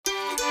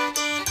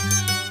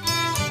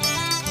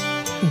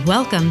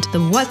Welcome to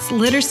the What's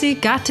Literacy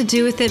Got to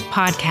Do with It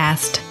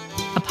podcast,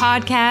 a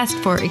podcast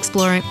for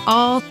exploring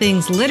all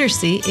things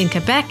literacy in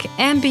Quebec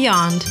and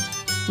beyond.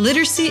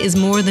 Literacy is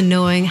more than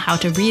knowing how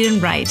to read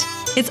and write.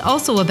 It's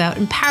also about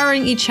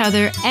empowering each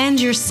other and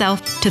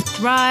yourself to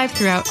thrive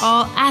throughout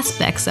all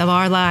aspects of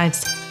our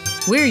lives.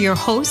 We're your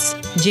hosts,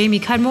 Jamie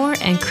Cudmore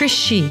and Chris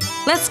Shee.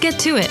 Let's get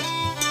to it.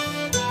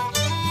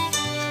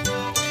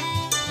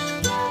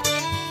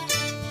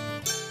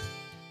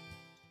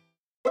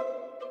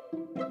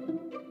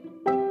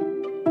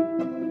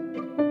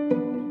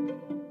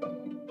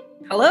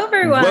 Hello,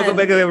 everyone. Welcome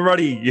back,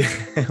 everybody.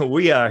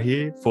 We are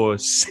here for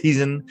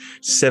season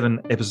 7,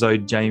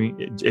 episode Jamie.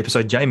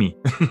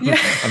 Yeah.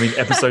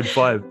 Episode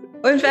 5.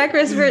 Well, in fact,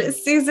 Chris, we're at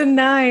season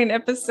 9,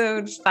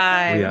 episode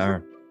 5. We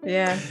are.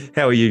 Yeah.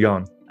 How are you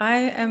going? I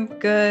am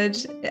good.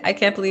 I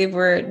can't believe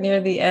we're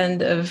near the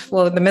end of,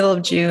 the middle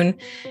of June,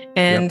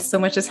 and so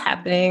much is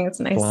happening. It's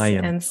nice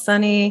and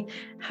sunny.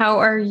 How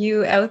are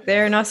you out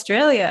there in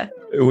Australia?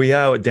 We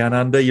are down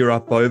under. You're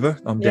up over.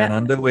 I'm down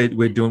under.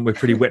 We're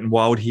pretty wet and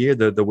wild here.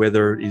 The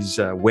weather is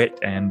wet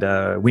and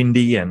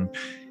windy, and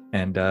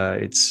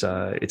it's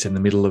in the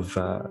middle of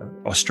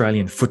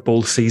Australian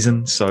football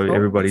season. So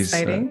everybody's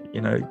exciting.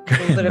 A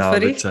little bit of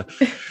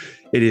footy.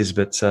 It is,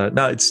 but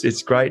no,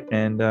 it's great,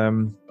 and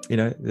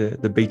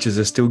the beaches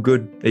are still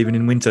good even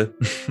in winter.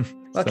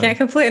 Well, can't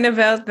complain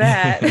about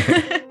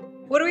that.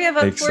 What do we have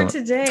up for Excellent.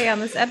 today on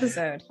this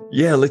episode?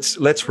 Yeah,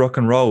 let's rock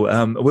and roll.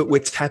 We're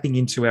tapping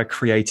into our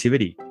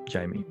creativity,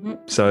 Jamie. Mm-hmm.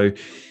 So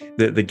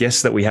the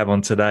guests that we have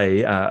on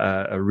today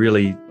are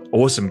really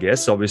awesome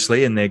guests,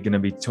 obviously, and they're going to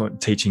be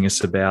teaching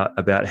us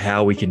about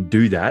how we can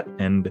do that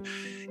and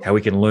how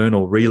we can learn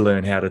or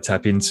relearn how to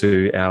tap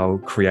into our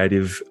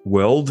creative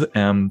world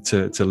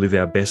to live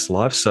our best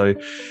life. So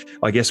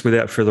I guess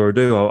without further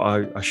ado,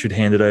 I should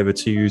hand it over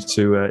to you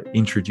to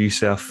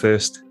introduce our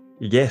first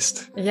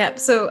guest. Yep.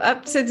 So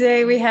up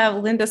today we have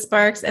Linda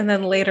Sparks, and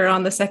then later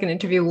on the second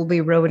interview will be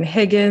Rowan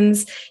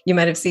Higgins. You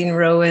might have seen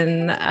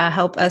Rowan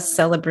help us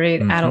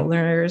celebrate Adult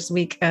Learners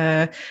Week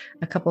a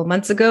couple of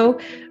months ago.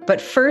 But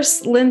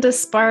first, Linda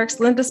Sparks.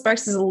 Linda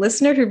Sparks is a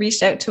listener who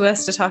reached out to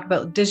us to talk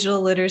about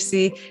digital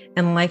literacy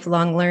and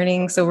lifelong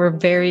learning. So we're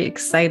very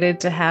excited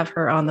to have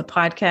her on the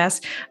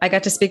podcast. I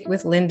got to speak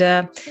with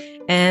Linda.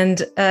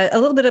 And a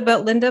little bit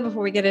about Linda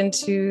before we get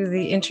into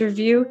the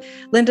interview.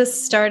 Linda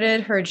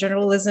started her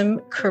journalism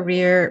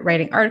career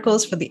writing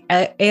articles for the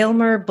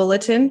Aylmer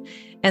Bulletin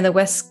and the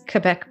West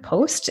Quebec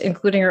Post,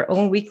 including her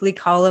own weekly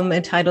column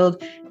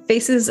entitled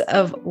Faces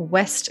of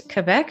West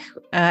Quebec,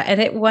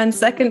 and it won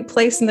second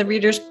place in the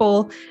readers'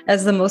 poll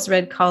as the most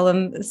read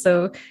column.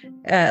 So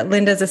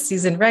Linda's a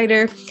seasoned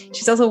writer.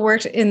 She's also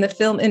worked in the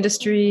film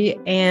industry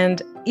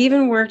and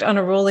even worked on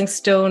a Rolling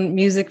Stone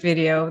music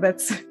video.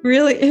 That's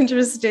really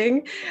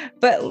interesting.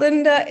 But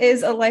Linda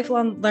is a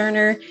lifelong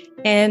learner,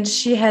 and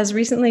she has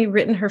recently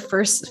written her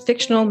first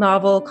fictional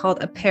novel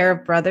called A Pair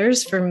of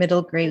Brothers for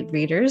middle grade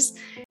readers.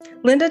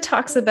 Linda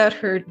talks about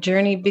her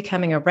journey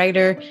becoming a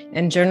writer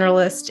and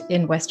journalist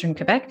in Western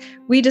Quebec.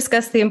 We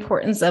discuss the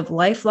importance of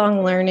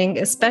lifelong learning,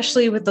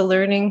 especially with the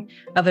learning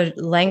of a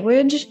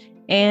language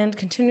and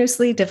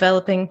continuously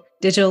developing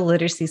digital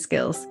literacy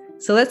skills.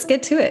 So let's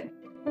get to it.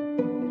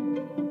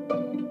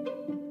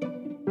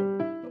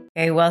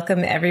 Okay,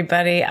 welcome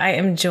everybody. I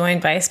am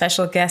joined by a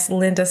special guest,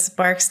 Linda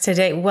Sparks,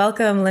 today.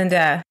 Welcome,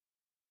 Linda.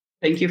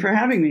 Thank you for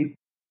having me.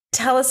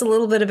 Tell us a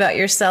little bit about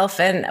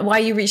yourself and why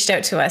you reached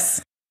out to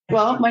us.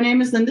 Well, my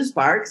name is Linda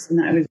Sparks,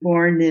 and I was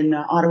born in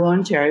Ottawa,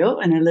 Ontario,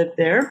 and I lived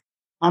there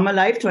all my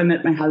life till I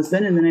met my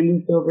husband, and then I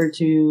moved over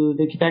to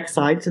the Quebec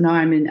side. So now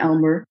I'm in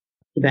Aylmer,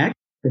 Quebec.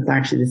 It's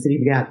actually the city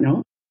of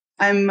Gatineau.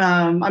 I'm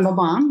a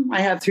mom.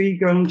 I have 3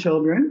 grown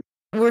children.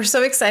 We're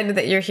so excited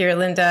that you're here,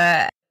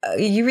 Linda.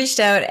 You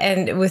reached out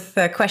and with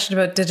a question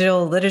about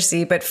digital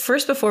literacy, but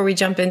first, before we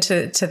jump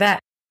into that,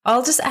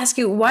 I'll just ask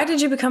you, why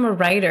did you become a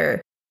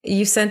writer?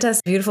 You sent us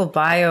a beautiful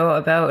bio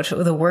about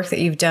the work that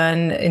you've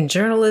done in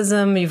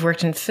journalism. You've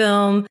worked in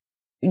film.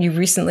 You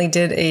recently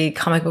did a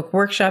comic book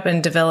workshop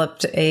and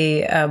developed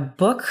a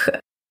book.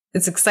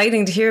 It's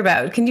exciting to hear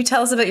about. Can you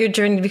tell us about your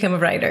journey to become a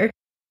writer?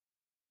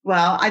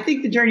 Well, I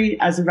think the journey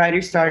as a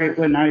writer started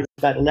when I was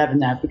about 11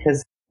 now,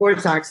 because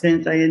sports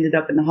accident, I ended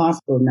up in the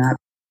hospital now.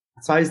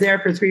 So I was there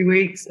for 3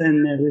 weeks,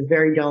 and it was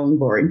very dull and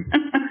boring.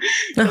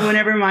 So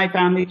whenever my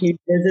family came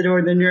to visit,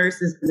 or the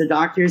nurses, the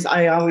doctors,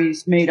 I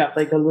always made up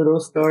like a little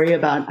story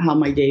about how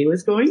my day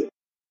was going.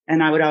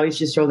 And I would always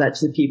just show that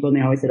to the people, and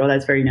they always said, "Oh,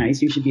 that's very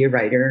nice. You should be a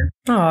writer."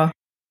 Oh.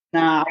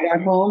 I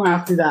got home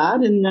after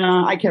that, and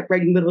I kept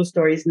writing little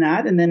stories and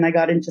that. And then I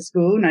got into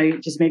school, and I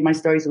just made my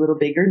stories a little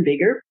bigger and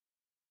bigger.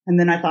 And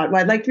then I thought,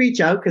 well, I'd like to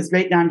reach out, because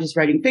right now I'm just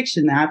writing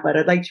fiction but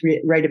I'd like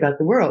to write about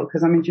the world,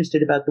 because I'm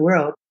interested about the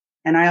world.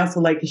 And I also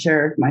like to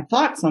share my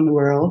thoughts on the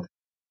world.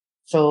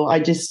 So I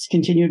just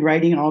continued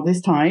writing all this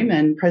time.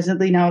 And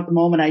presently now at the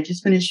moment, I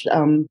just finished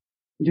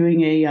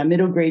doing a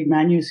middle grade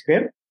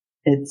manuscript.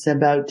 It's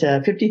about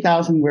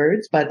 50,000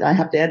 words, but I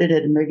have to edit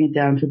it and bring it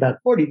down to about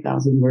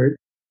 40,000 words.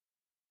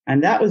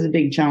 And that was a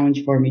big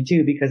challenge for me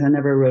too, because I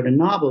never wrote a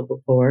novel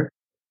before.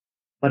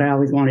 but I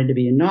always wanted to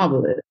be a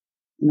novelist.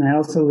 And I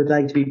also would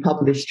like to be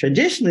published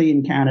traditionally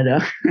in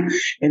Canada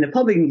in the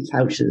publishing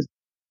houses,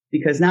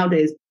 because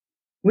nowadays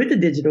with the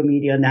digital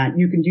media and that,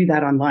 you can do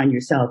that online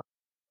yourself.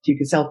 You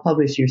can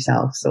self-publish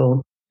yourself.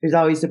 So there's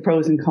always the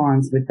pros and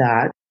cons with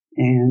that.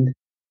 And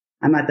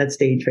I'm at that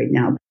stage right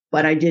now.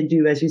 But I did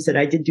do, as you said,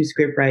 I did do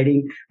script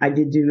writing. I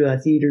did do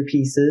theater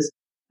pieces.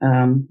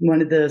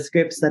 One of the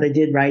scripts that I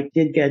did write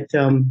did get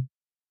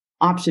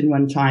optioned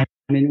one time.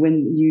 And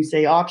when you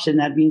say option,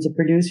 that means a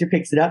producer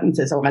picks it up and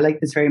says, oh, I like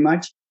this very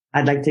much.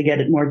 I'd like to get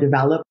it more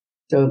developed.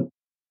 So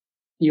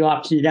you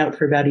option it out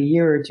for about a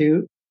year or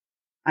two.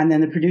 And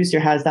then the producer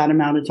has that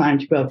amount of time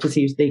to go up to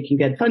see if they can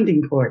get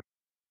funding for it.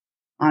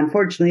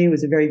 Unfortunately, it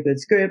was a very good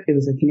script. It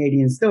was a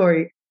Canadian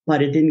story,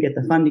 but it didn't get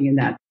the funding in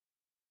that.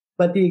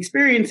 But the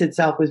experience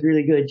itself was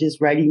really good, just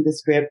writing the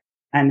script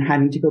and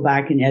having to go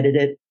back and edit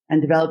it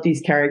and develop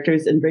these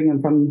characters and bring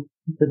them from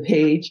the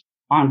page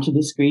onto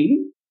the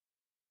screen.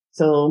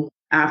 So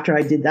after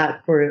I did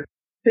that for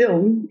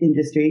film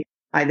industry,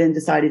 I then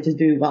decided to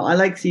do, well, I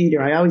like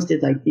theater. I always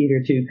did like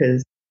theater too,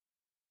 because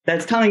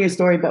that's telling a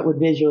story, but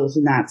with visuals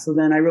and that. So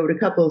then I wrote a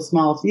couple of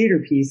small theater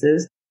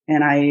pieces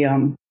and I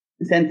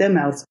sent them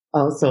out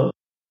also.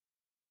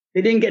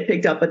 They didn't get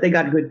picked up, but they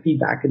got good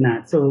feedback in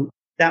that. So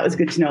that was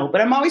good to know.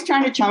 But I'm always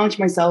trying to challenge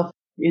myself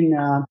in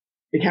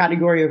the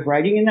category of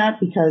writing in that,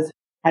 because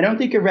I don't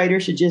think a writer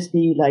should just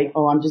be like,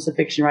 oh, I'm just a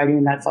fiction writer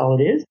and that's all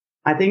it is.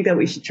 I think that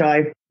we should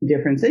try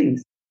different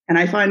things. And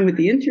I find with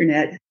the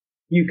internet,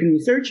 you can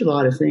research a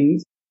lot of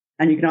things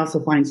and you can also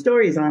find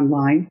stories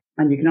online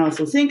and you can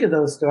also think of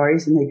those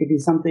stories and they could be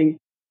something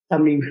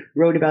somebody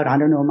wrote about. I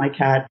don't know, my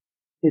cat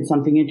did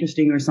something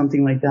interesting or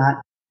something like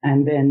that.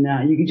 And then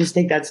you can just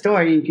take that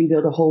story and you can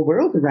build a whole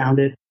world around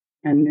it.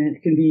 And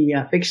it can be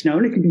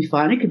fictional, it can be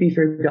fun, it can be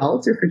for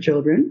adults or for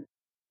children.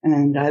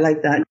 And I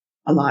like that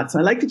a lot. So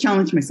I like to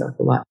challenge myself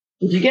a lot.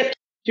 If you get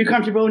too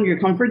comfortable in your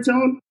comfort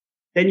zone,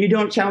 then you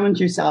don't challenge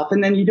yourself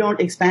and then you don't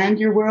expand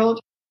your world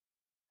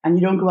and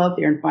you don't go out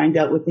there and find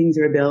out what things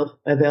are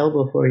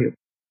available for you.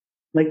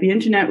 Like the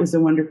internet was a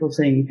wonderful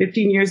thing.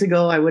 15 years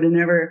ago,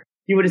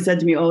 you would have said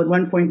to me, oh, at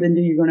one point,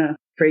 Linda, you're going to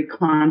create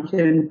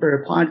content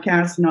for a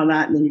podcast and all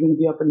that, and then you're going to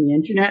be up on the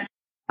internet.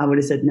 I would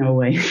have said, no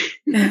way.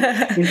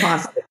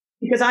 Impossible.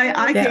 Because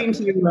I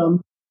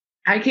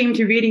came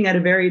to reading at a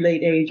very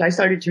late age. I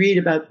started to read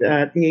about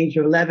the age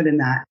of 11 and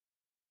that.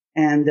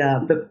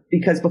 And, but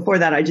because before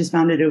that, I just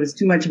found it was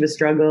too much of a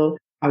struggle.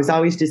 I was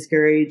always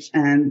discouraged.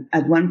 And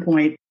at one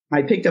point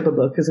I picked up a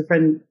book because a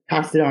friend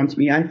passed it on to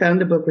me. I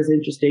found the book was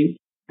interesting.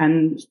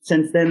 And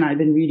since then I've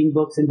been reading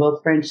books in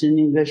both French and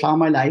English all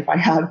my life. I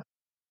have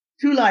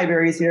 2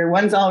 libraries here.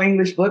 One's all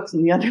English books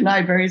and the other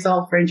library is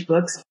all French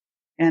books.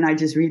 And I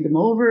just read them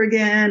over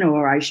again,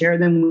 or I share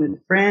them with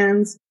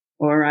friends,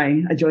 or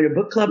I join a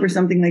book club or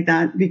something like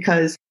that,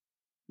 because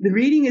the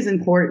reading is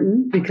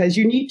important because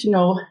you need to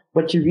know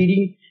what you're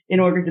reading in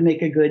order to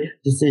make a good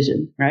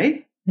decision,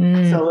 right?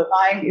 So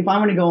if I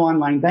want to go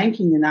online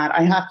banking and that,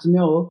 I have to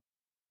know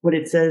what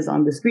it says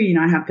on the screen.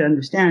 I have to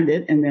understand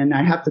it, and then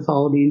I have to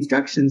follow the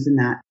instructions in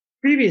that.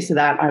 Previous to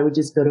that, I would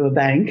just go to a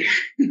bank.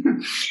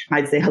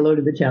 I'd say hello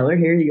to the teller.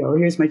 Here you go.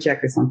 Here's my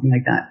check or something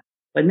like that.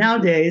 But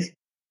nowadays,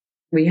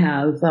 we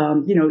have,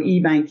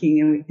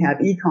 e-banking and we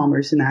have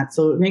e-commerce and that.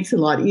 So it makes it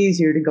a lot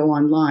easier to go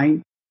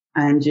online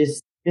and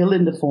just fill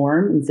in the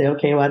form and say,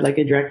 okay, well, I'd like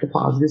a direct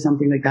deposit or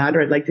something like that,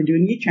 or I'd like to do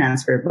an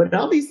e-transfer. But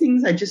all these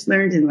things I just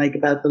learned in like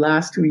about the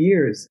last 2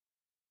 years.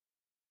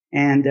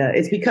 And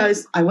it's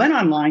because I went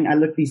online, I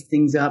looked these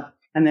things up,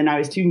 and then I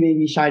was too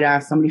maybe shy to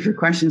ask somebody for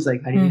questions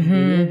like, how do you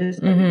do this?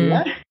 How do you do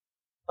that?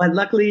 But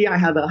luckily, I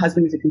have a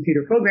husband who's a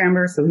computer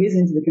programmer, so he's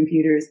into the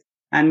computers,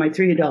 and my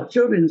 3 adult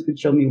children could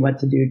show me what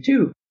to do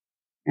too.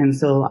 And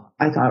so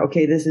I thought,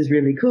 okay, this is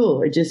really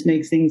cool. It just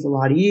makes things a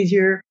lot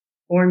easier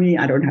for me.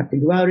 I don't have to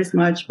go out as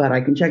much, but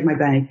I can check my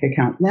bank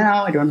account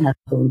now. I don't have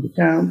to go into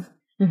town.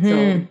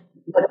 So,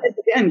 but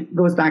again, it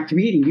goes back to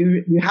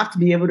reading. You have to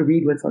be able to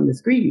read what's on the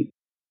screen.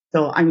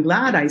 So I'm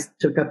glad I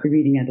took up the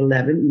reading at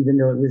 11, even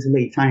though it was a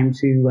late time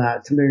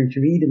to learn to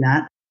read in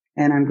that.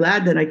 And I'm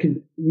glad that I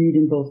could read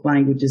in both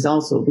languages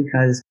also,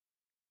 because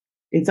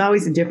it's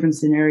always a different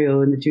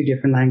scenario in the 2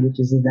 different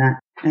languages of that.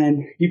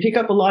 And you pick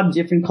up a lot of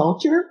different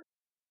culture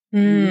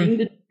reading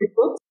the different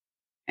books.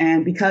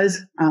 And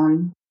because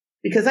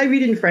I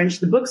read in French,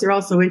 the books are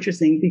also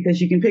interesting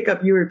because you can pick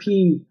up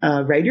European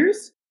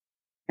writers,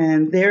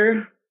 and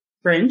their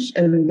French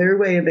and their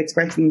way of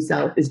expressing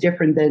themselves is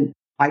different than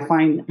I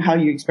find how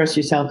you express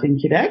yourself in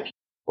Quebec,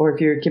 or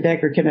if you're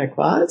Quebec or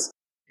Quebecois,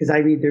 because I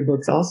read their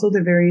books also.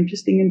 They're very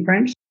interesting in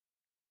French.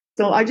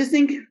 So I just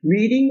think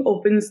reading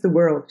opens the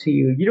world to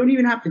you. You don't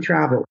even have to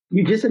travel.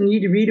 You just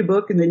need to read a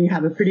book and then you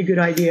have a pretty good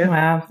idea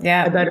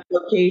about a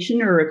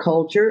location or a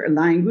culture, a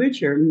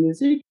language or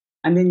music.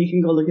 And then you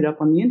can go look it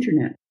up on the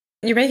internet.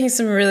 You're making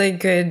some really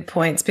good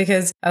points,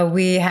 because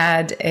we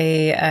had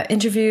a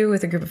interview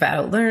with a group of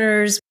adult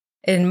learners.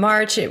 In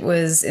March, it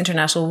was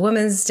International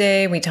Women's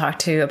Day. We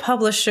talked to a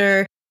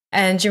publisher,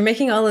 and you're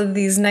making all of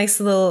these nice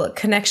little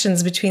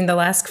connections between the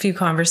last few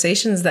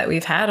conversations that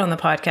we've had on the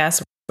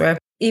podcast,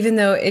 even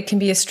though it can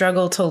be a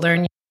struggle to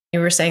learn, you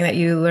were saying that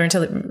you learned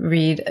to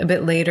read a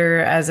bit later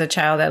as a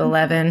child at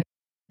 11,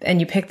 and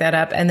you picked that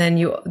up, and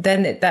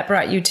then that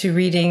brought you to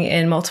reading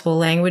in multiple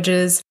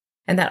languages,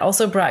 and that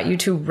also brought you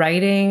to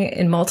writing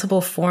in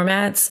multiple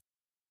formats.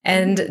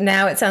 And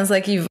now it sounds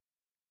like you've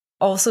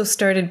also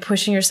started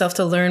pushing yourself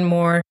to learn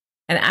more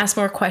and ask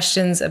more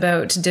questions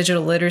about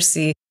digital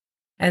literacy.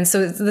 And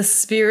so it's the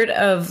spirit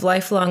of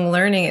lifelong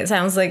learning. It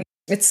sounds like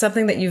it's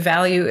something that you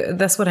value.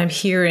 That's what I'm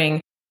hearing.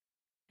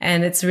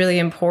 And it's really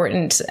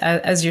important,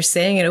 as you're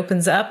saying, it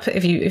opens up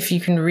if you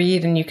can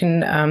read and you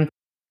can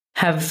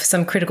have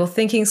some critical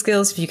thinking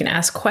skills, if you can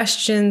ask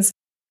questions,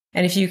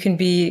 and if you can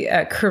be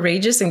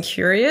courageous and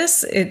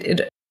curious,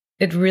 it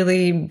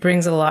really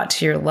brings a lot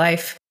to your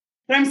life.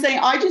 But I'm saying,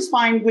 I just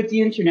find with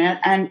the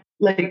internet, and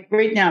like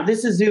right now,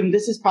 this is Zoom.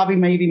 This is probably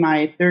maybe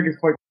my third or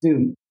fourth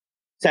Zoom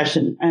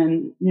session.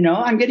 And,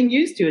 I'm getting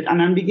used to it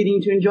and I'm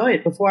beginning to enjoy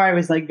it. Before I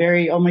was like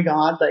very, oh my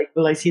God, like,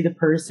 will I see the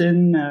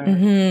person?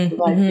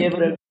 Will I be able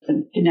to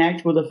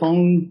connect? Will the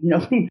phone,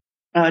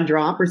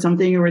 drop or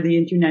something? Or will the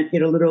internet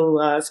get a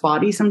little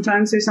spotty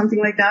sometimes or something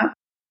like that?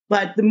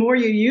 But the more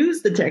you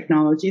use the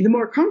technology, the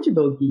more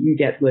comfortable you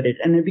get with it.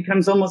 And it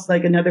becomes almost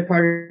like another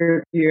part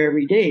of your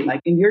everyday.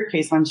 Like in your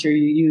case, I'm sure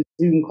you use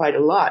Zoom quite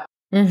a lot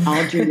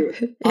all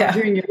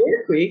during your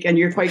work week, and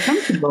you're quite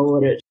comfortable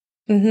with it.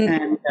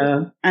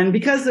 And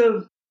because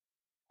of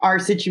our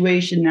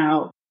situation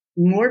now,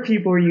 more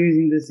people are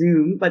using the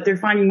Zoom, but they're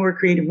finding more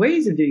creative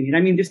ways of doing it.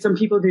 I mean, there's some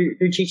people,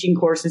 they're teaching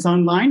courses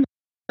online.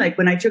 Like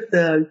when I took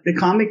the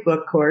comic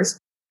book course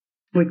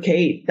with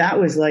Kate, that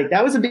was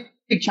a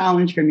big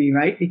challenge for me,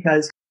 right?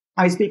 Because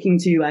I was speaking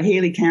to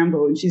Haley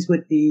Campbell, and she's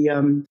with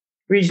the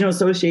Regional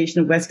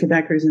Association of West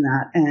Quebecers and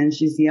that, and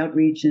she's the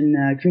outreach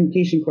and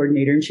communication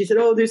coordinator. And she said,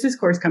 oh, there's this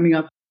course coming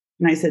up.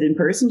 And I said, in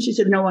person? She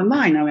said, no,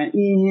 online. I went,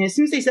 as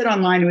soon as they said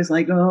online, it was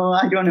like, oh,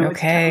 I don't know.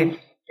 Okay.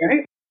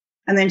 Right?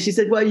 And then she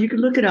said, well, you can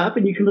look it up,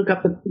 and you can look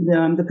up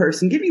the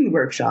person giving the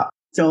workshop.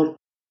 So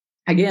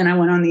again, I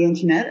went on the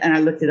internet and I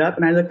looked it up,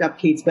 and I looked up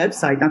Kate's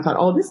website, and I thought,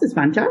 oh, this is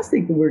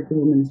fantastic, the work the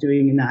woman's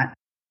doing in that.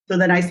 So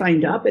then I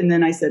signed up, and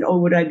then I said, oh,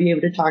 would I be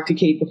able to talk to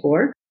Kate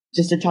before?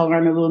 Just to tell her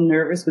I'm a little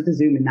nervous with the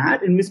Zoom and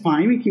that. And it was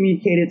fine. We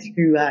communicated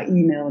through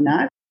email and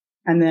that.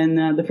 And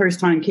then the first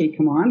time Kate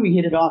came on, we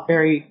hit it off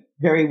very,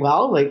 very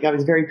well. Like I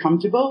was very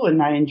comfortable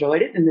and I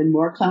enjoyed it. And then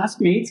more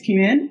classmates came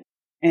in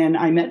and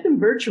I met them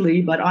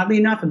virtually, but oddly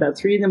enough, about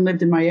 3 of them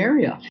lived in my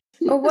area.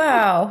 Oh,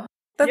 wow.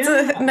 That's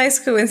a nice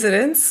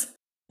coincidence.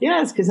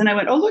 Yes, because then I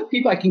went, oh, look,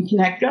 people I can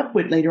connect up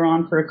with later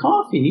on for a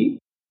coffee,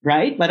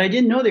 right? But I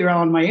didn't know they were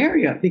all in my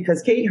area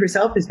because Kate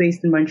herself is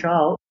based in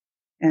Montreal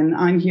and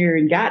I'm here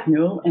in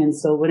Gatineau. And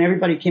so when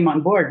everybody came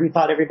on board, we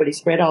thought everybody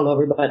spread all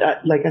over.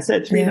 But like I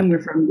said, 3 of them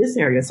were from this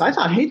area. So I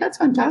thought, hey, that's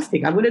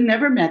fantastic. I would have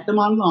never met them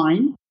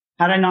online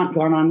had I not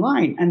gone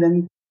online. And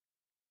then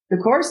the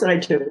course that I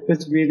took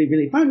was really,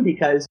 really fun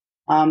because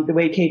the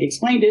way Kate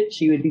explained it,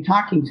 she would be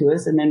talking to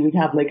us and then we'd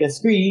have like a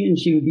screen and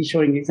she would be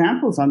showing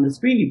examples on the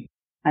screen.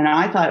 And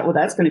I thought, well,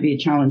 that's going to be a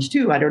challenge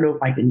too. I don't know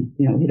if I can,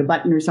 hit a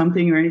button or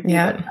something or anything.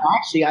 Yeah. But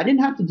actually, I didn't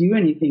have to do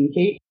anything.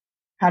 Kate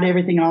had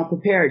everything all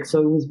prepared.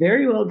 So it was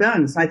very well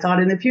done. So I thought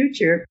in the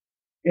future,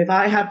 if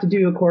I have to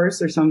do a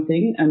course or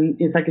something, and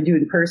if I could do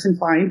it in person,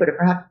 fine. But if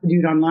I have to do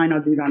it online,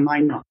 I'll do it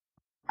online. No.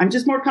 I'm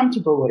just more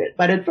comfortable with it.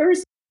 But at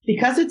first,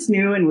 because it's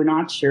new and we're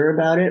not sure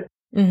about it,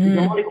 we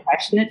don't want to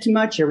question it too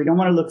much or we don't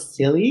want to look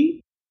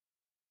silly.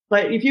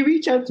 But if you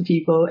reach out to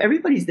people,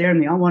 everybody's there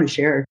and they all want to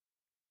share.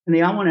 And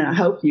they all want to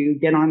help you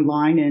get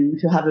online and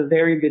to have a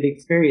very good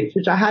experience,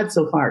 which I had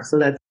so far. So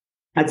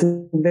that's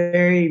a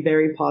very,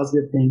 very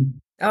positive thing.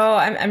 Oh,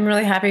 I'm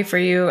really happy for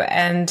you.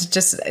 And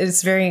just,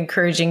 it's very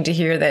encouraging to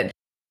hear that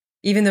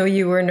even though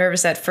you were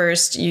nervous at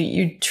first,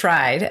 you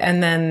tried.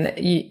 And then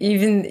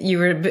you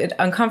were a bit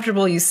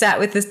uncomfortable. You sat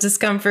with this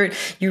discomfort.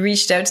 You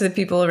reached out to the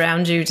people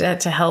around you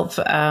to help.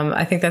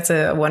 I think that's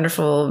a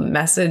wonderful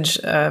message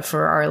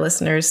for our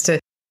listeners to,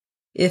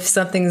 if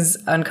something's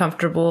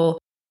uncomfortable,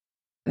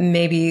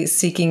 maybe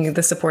seeking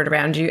the support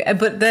around you,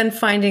 but then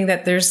finding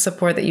that there's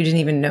support that you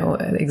didn't even know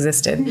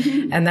existed.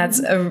 And that's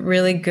a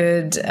really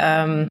good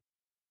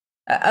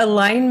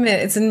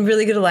alignment. It's in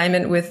really good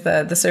alignment with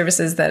the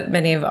services that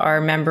many of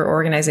our member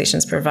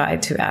organizations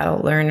provide to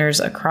adult learners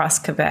across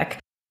Quebec.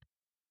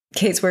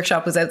 Kate's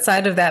workshop was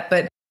outside of that,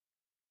 but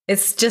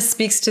it just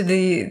speaks to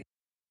the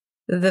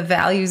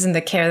values and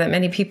the care that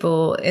many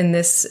people in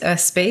this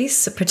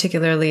space,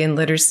 particularly in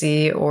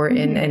literacy or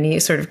in any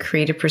sort of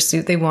creative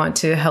pursuit, they want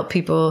to help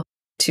people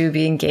to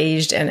be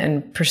engaged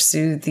and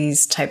pursue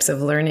these types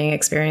of learning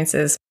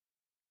experiences.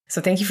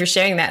 So thank you for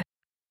sharing that.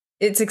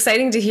 It's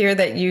exciting to hear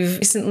that you've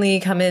recently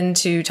come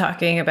into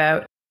talking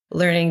about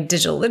learning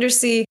digital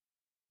literacy.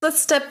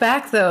 Let's step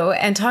back, though,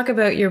 and talk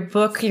about your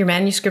book, your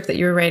manuscript that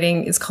you're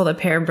writing. It's called A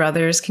Pair of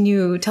Brothers. Can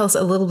you tell us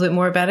a little bit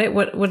more about it?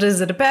 What is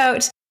it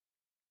about?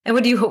 And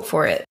what do you hope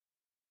for it?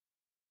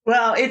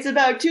 Well, it's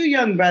about 2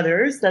 young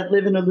brothers that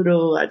live in a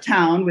little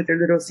town with their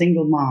little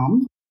single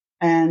mom.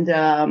 And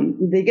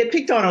they get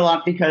picked on a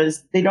lot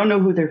because they don't know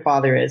who their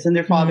father is, and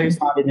their father's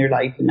not in their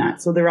life and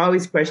that. So they're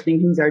always questioning,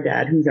 who's our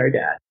dad? Who's our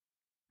dad?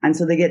 And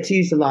so they get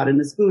teased a lot in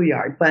the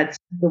schoolyard. But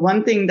the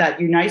one thing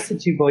that unites the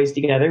two boys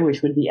together,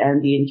 which would be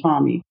Andy and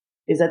Tommy,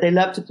 is that they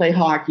love to play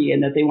hockey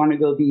and that they want to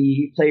go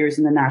be players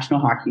in the National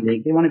Hockey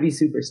League. They want to be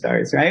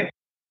superstars, right?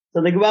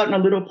 So they go out in a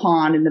little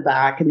pond in the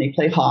back and they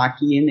play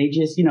hockey, and they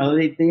just,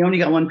 they only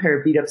got one pair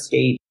of beat up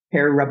skates,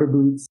 pair of rubber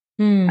boots,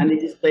 and they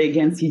just play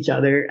against each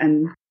other.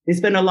 And they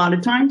spend a lot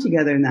of time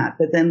together in that.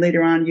 But then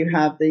later on, you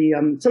have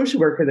the social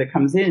worker that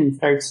comes in and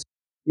starts,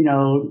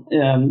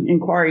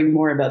 inquiring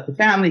more about the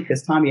family,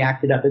 because Tommy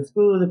acted up at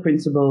school. The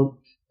principal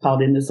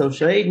called in the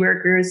social aid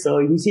workers. So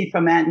you see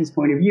from Andy's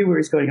point of view, where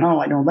he's going, oh,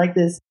 I don't like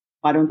this.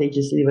 Why don't they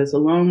just leave us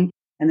alone?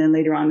 And then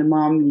later on, the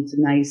mom meets a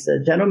nice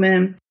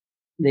gentleman.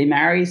 They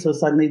marry. So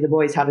suddenly the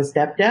boys have a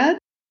stepdad.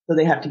 So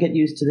they have to get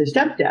used to their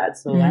stepdad.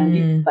 So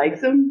Andy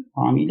likes him.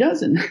 Tommy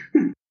doesn't.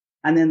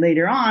 And then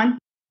later on,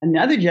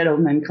 another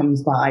gentleman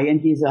comes by,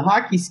 and he's a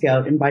hockey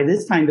scout. And by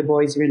this time, the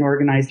boys are in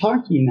organized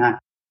hockey and that.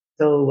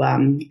 So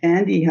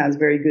Andy has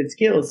very good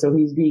skills. So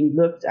he's being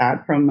looked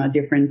at from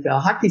different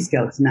hockey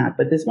scouts and that.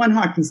 But this one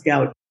hockey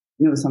scout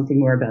knows something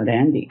more about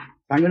Andy.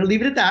 So I'm going to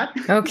leave it at that.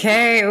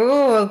 Okay.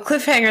 Ooh,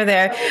 cliffhanger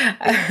there.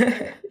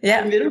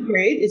 Yeah. Middle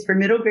grade is for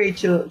middle grade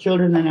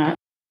children and that.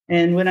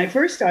 And when I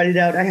first started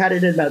out, I had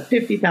it at about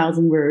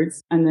 50,000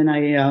 words. And then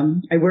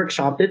I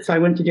workshopped it. So I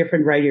went to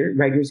different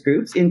writers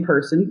groups in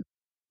person,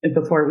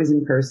 before it was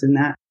in person,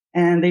 that.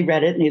 And they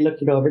read it and they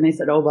looked it over and they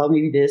said, oh, well,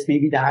 maybe this,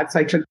 maybe that.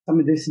 So I took some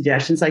of their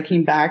suggestions. I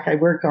came back, I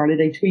worked on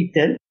it, I tweaked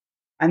it,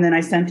 and then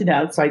I sent it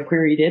out. So I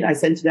queried it, I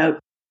sent it out.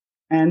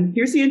 And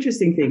here's the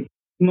interesting thing.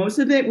 Most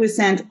of it was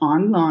sent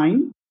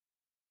online.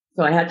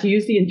 So I had to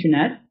use the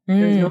internet.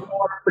 There's no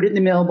more put it in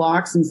the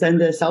mailbox and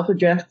send a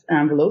self-addressed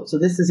envelope. So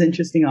this is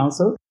interesting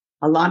also.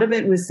 A lot of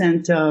it was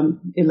sent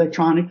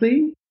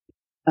electronically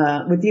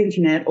with the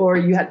internet, or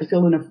you had to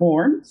fill in a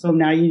form. So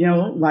now you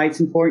know why it's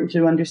important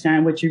to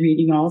understand what you're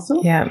reading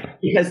also. Yeah.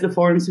 Because the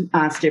forms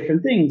ask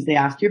different things. They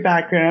ask your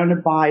background, a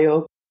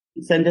bio,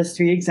 send us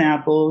 3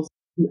 examples,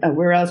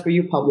 where else were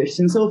you published,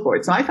 and so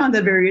forth. So I found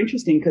that very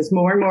interesting, because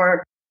more and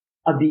more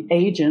of the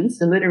agents,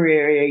 the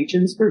literary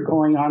agents, were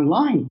going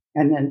online.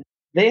 And then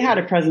they had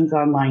a presence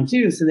online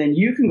too. So then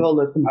you can go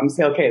look them up and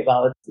say, okay,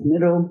 well, it's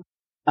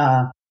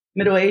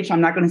middle age.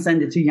 I'm not going to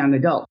send it to young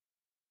adult.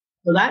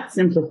 So that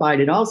simplified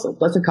it also.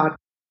 Plus it cut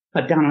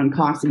down on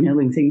costs and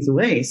mailing things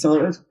away.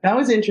 So that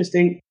was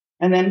interesting.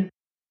 And then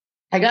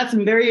I got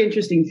some very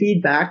interesting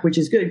feedback, which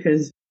is good,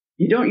 because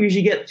you don't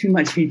usually get too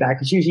much feedback.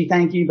 It's usually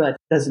thank you, but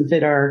doesn't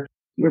fit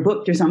we're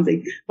booked or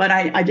something. But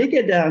I did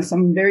get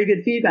some very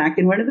good feedback.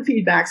 And one of the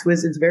feedbacks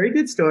was, it's a very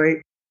good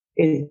story.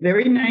 It's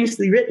very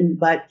nicely written,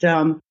 but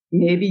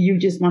maybe you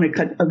just want to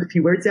cut a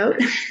few words out.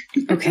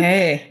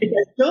 Okay.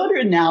 Because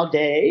children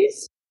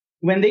nowadays,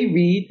 when they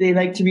read, they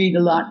like to read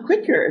a lot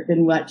quicker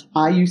than what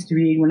I used to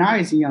read when I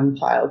was a young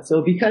child.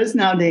 So because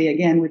nowadays,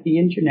 again, with the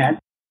internet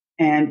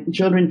and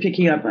children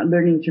picking up and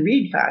learning to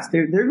read fast,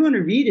 they're going to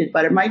read it,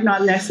 but it might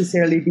not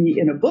necessarily be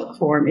in a book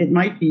form. It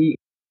might be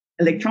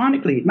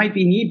electronically. It might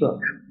be an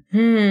ebook.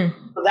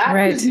 So that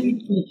was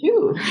me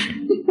too.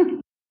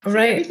 So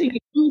right. everything is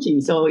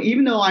changing. So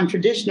even though I'm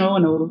traditional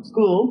and old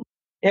school,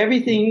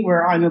 everything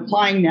where I'm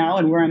applying now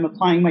and where I'm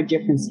applying my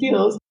different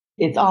skills,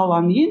 it's all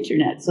on the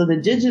internet. So the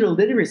digital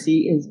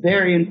literacy is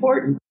very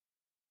important,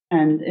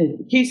 and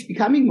it keeps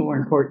becoming more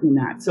important than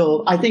that.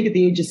 So I think at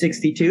the age of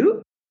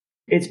 62,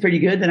 it's pretty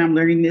good that I'm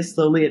learning this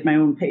slowly at my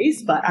own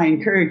pace, but I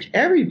encourage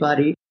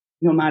everybody,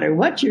 no matter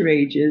what your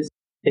age is,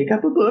 pick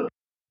up a book,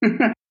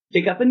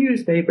 pick up a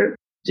newspaper,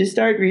 just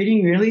start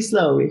reading really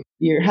slow. If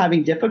you're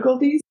having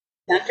difficulties,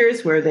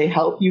 centers where they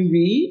help you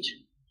read,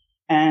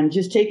 and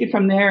just take it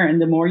from there.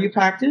 And the more you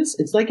practice,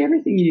 it's like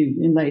everything you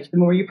do in life. The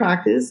more you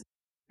practice,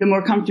 the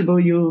more comfortable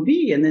you'll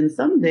be. And then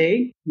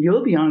someday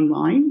you'll be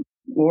online,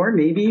 or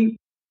maybe,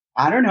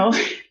 I don't know,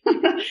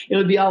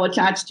 it'll be all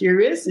attached to your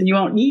wrist and you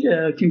won't need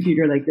a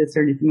computer like this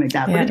or anything like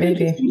that. Yeah, but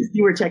it's interesting to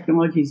see where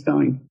technology is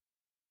going.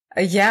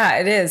 Yeah,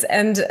 it is.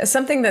 And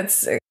something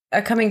that's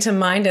coming to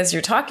mind as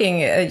you're talking,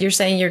 you're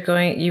saying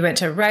you went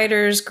to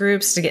writers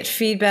groups to get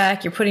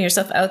feedback. You're putting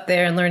yourself out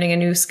there and learning a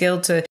new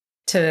skill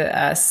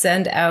to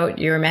send out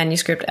your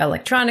manuscript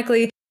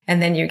electronically,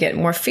 and then you get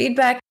more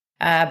feedback,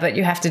 but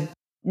you have to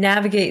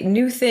navigate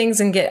new things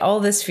and get all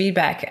this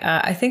feedback.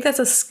 I think that's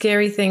a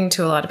scary thing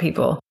to a lot of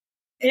people.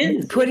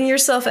 Putting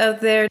yourself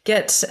out there,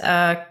 get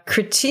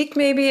critique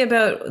maybe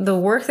about the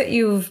work that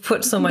you've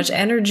put so much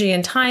energy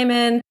and time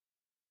in,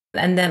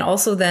 and then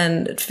also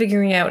then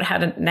figuring out how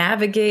to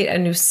navigate a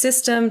new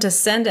system to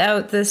send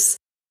out this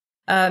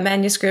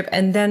manuscript,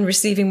 and then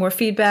receiving more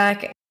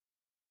feedback.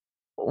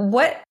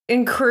 What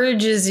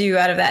encourages you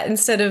out of that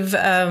instead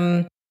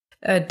of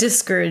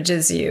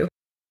discourages you?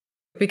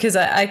 Because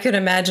I could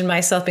imagine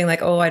myself being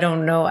like, oh, I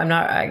don't know.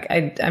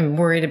 I'm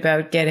worried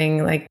about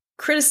getting like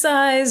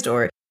criticized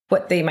or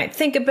what they might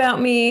think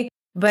about me.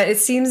 But it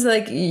seems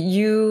like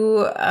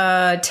you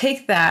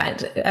take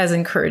that as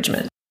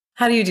encouragement.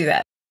 How do you do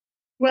that?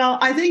 Well,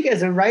 I think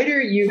as a writer,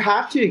 you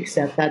have to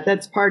accept that.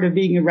 That's part of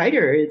being a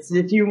writer. It's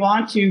if you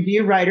want to be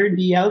a writer and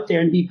be out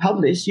there and be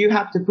published, you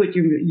have to put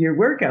your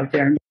work out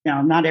there.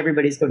 Now, not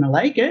everybody's going to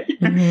like it.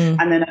 Mm-hmm.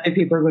 And then other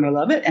people are going to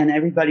love it. And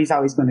everybody's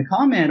always going to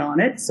comment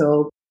on it.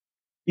 So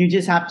you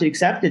just have to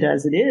accept it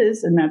as it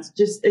is. And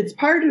it's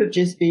part of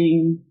just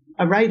being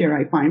a writer,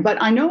 I find.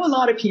 But I know a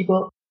lot of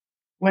people,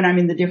 when I'm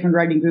in the different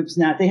writing groups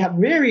now, they have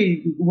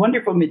very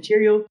wonderful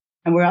material.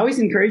 And we're always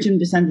encouraging them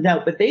to send it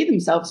out, but they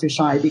themselves are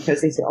shy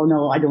because they say, oh,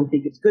 no, I don't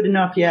think it's good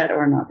enough yet,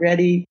 or I'm not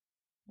ready,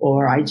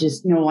 or I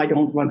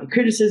don't want the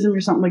criticism or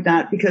something like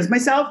that. Because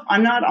myself,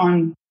 I'm not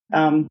on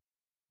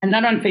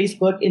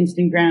Facebook,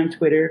 Instagram,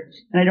 Twitter,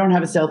 and I don't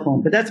have a cell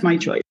phone, but that's my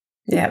choice.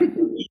 Yeah.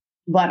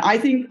 But I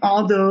think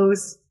all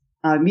those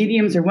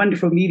mediums are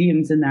wonderful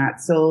mediums in that.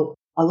 So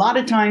a lot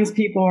of times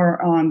people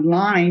are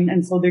online,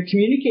 and so they're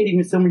communicating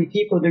with so many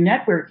people, they're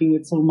networking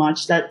with so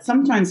much that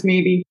sometimes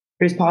maybe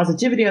there's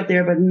positivity out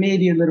there, but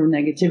maybe a little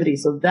negativity.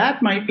 So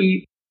that might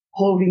be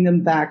holding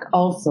them back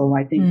also.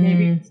 I think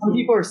maybe some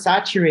people are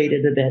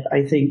saturated a bit,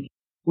 I think,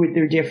 with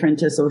their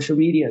different social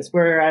medias.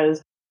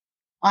 Whereas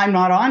I'm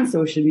not on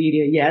social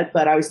media yet,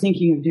 but I was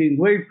thinking of doing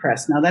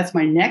WordPress. Now that's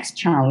my next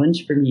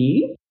challenge for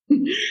me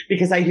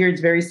because I hear it's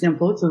very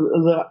simple. It's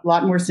a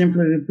lot more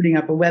simpler than putting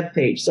up a web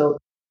page. So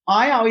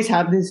I always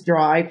have this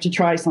drive to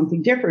try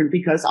something different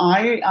because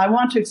I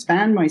want to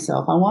expand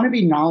myself. I want to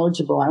be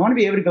knowledgeable. I want to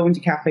be able to go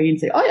into a cafe and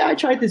say, oh yeah, I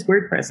tried this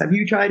WordPress. Have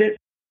you tried it?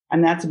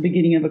 And that's the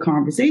beginning of a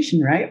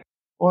conversation, right?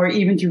 Or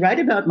even to write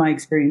about my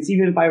experience.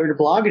 Even if I were to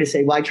blog it to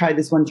say, well, I tried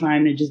this one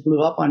time and it just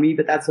blew up on me,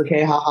 but that's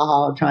okay. Ha ha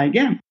ha, I'll try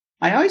again.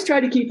 I always try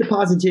to keep the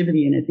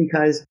positivity in it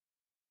because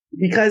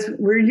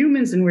we're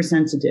humans and we're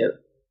sensitive.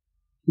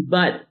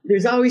 But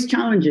there's always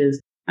challenges.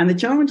 And the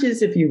challenge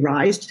is if you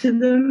rise to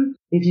them,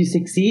 if you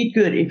succeed,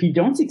 good. If you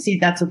don't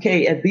succeed, that's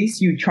okay. At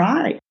least you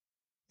try.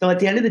 So at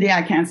the end of the day,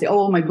 I can't say,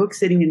 oh, my book's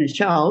sitting in a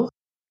shelf.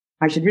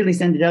 I should really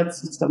send it out to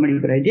somebody,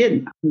 but I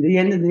didn't. At the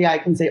end of the day, I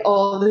can say,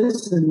 oh,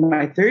 this is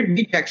my third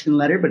rejection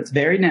letter, but it's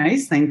very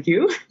nice. Thank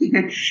you.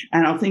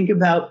 And I'll think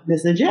about the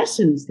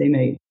suggestions they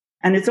made.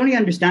 And it's only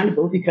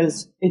understandable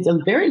because it's a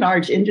very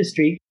large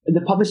industry,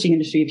 the publishing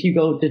industry, if you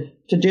go the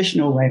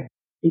traditional way.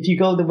 If you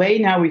go the way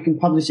now where you can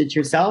publish it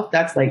yourself,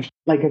 that's like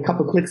a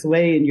couple clicks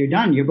away and you're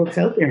done. Your book's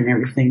out there and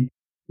everything.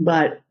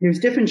 But there's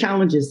different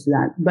challenges to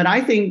that. But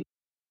I think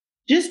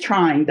just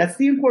trying, that's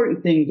the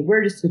important thing. The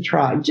word is to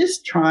try.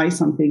 Just try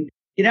something.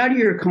 Get out of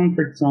your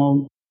comfort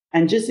zone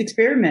and just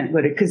experiment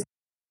with it. Because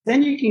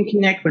then you can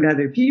connect with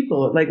other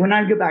people. Like when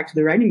I go back to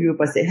the writing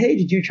group, I say, hey,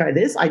 did you try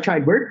this? I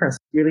tried WordPress.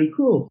 Really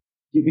cool.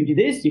 You can do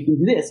this. You can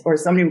do this. Or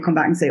somebody will come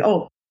back and say,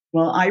 oh,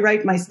 well, I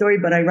write my story,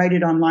 but I write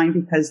it online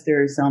because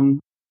there's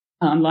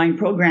online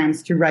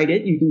programs to write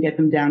it. You can get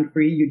them down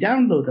free. You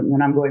download them.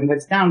 And I'm going,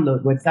 what's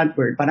download? What's that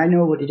word? But I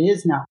know what it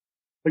is now.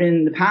 But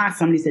in the past,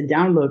 somebody said,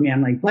 download me.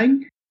 I'm like,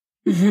 blank.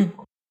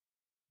 Mm-hmm.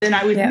 Then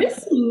I was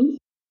missing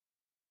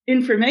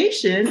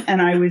information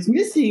and I was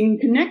missing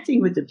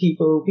connecting with the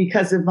people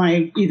because of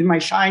either my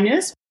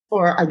shyness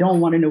or I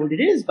don't want to know what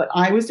it is. But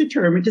I was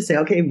determined to say,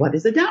 okay, what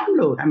is a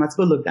download? I must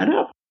go look that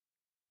up.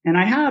 And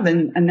I have.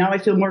 And now I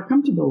feel more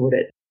comfortable with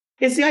it.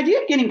 It's the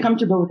idea of getting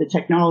comfortable with the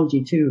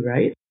technology too,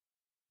 right?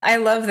 I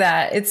love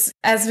that. It's,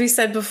 as we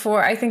said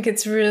before, I think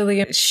it's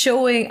really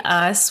showing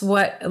us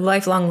what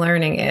lifelong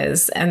learning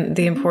is and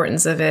the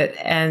importance of it.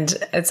 And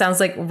it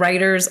sounds like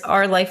writers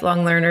are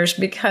lifelong learners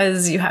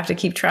because you have to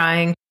keep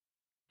trying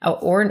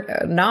or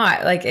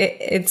not. Like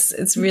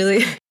it's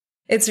really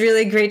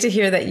great to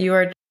hear that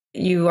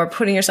you are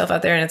putting yourself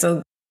out there, and it's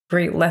a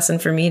great lesson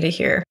for me to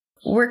hear.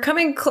 We're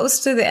coming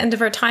close to the end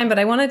of our time, but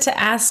I wanted to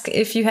ask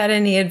if you had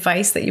any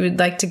advice that you would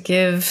like to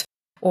give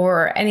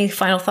or any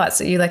final thoughts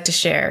that you'd like to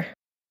share.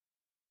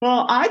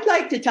 Well, I'd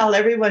like to tell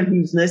everyone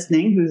who's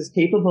listening, who's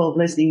capable of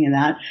listening in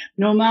that,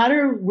 no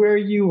matter where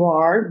you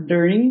are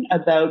learning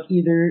about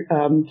either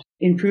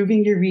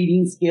improving your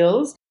reading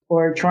skills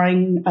or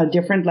trying a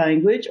different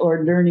language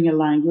or learning a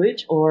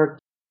language or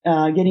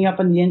getting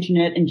up on the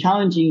internet and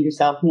challenging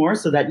yourself more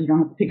so that you don't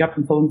have to pick up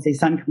the phone and say,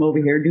 son, come over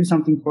here, do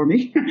something for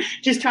me.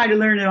 Just try to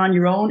learn it on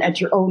your own at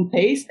your own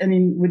pace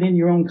and within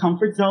your own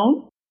comfort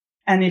zone.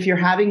 And if you're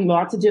having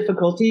lots of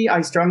difficulty,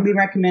 I strongly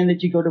recommend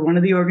that you go to one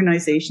of the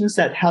organizations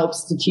that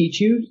helps to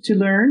teach you to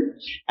learn.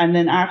 And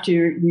then after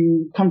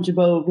you're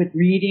comfortable with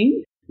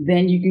reading,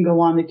 then you can go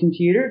on the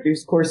computer.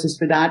 There's courses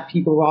for that.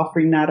 People are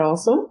offering that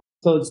also.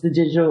 So it's the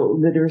digital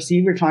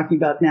literacy we're talking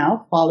about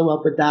now. Follow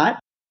up with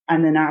that.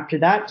 And then after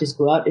that, just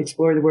go out,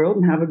 explore the world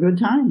and have a good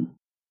time.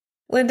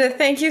 Linda,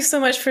 thank you so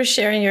much for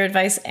sharing your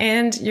advice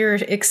and your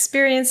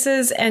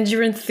experiences and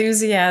your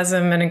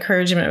enthusiasm and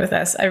encouragement with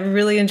us. I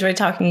really enjoyed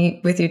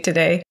talking with you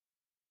today.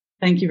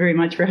 Thank you very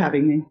much for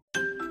having me.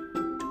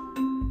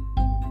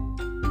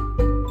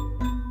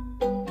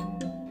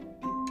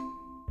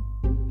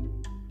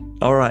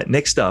 All right,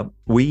 next up,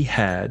 I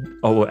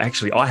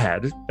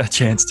had a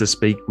chance to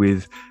speak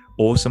with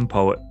awesome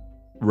poet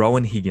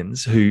Rowan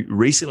Higgins, who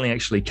recently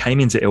actually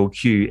came into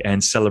LQ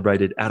and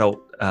celebrated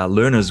Adult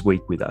Learners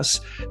Week with us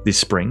this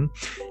spring.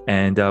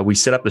 And we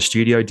set up the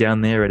studio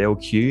down there at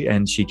LQ,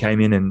 and she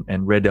came in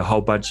and read a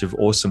whole bunch of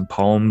awesome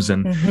poems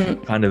and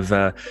kind of,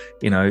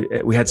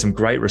 we had some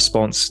great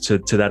response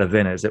to that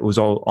event, as it was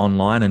all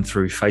online and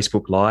through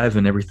Facebook Live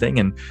and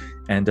everything.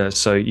 And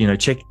so,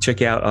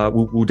 check out,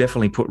 we'll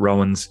definitely put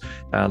Rowan's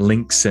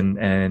links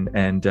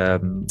and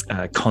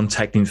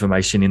contact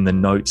information in the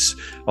notes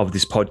of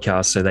this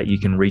podcast so that you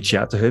can reach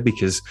out to her,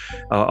 because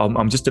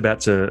I'm just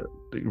about to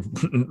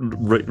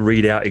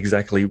read out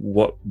exactly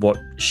what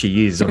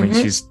she is. I mean,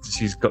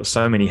 she's got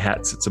so many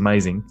hats. It's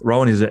amazing.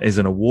 Rowan is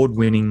an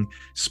award-winning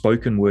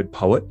spoken word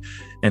poet,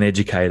 an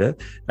educator,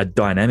 a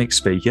dynamic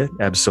speaker,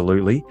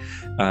 absolutely,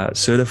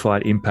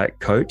 certified impact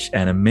coach,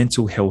 and a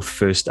mental health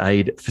first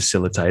aid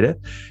facilitator.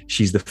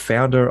 She's the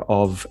founder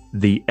of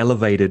The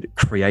Elevated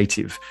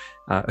Creative.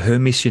 Her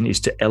mission is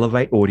to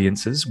elevate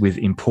audiences with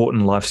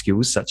important life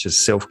skills such as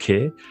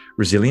self-care,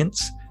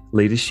 resilience,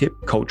 leadership,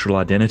 cultural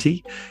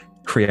identity,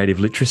 creative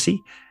literacy,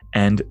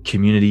 and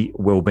community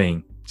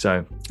well-being.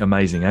 So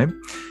amazing, eh?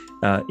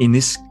 In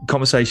this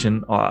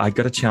conversation, I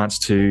got a chance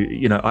to,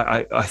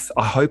 I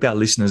hope our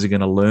listeners are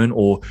going to learn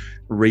or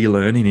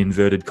relearn, in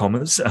inverted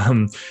commas,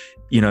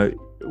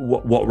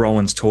 what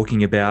Rowan's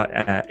talking about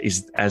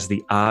is as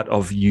the art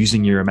of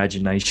using your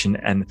imagination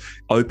and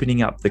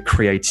opening up the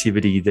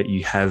creativity that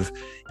you have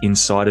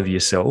inside of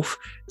yourself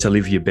to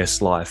live your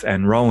best life.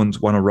 And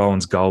one of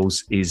Rowan's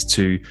goals is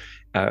to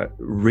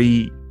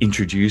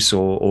reintroduce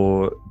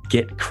or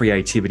get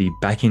creativity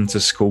back into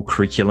school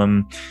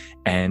curriculum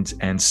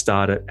and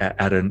start it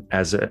at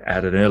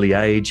an early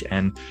age.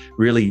 And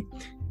really,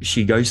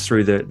 she goes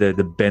through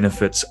the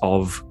benefits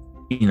of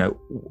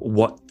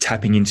what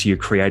tapping into your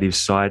creative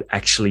side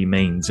actually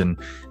means and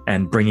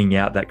bringing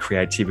out that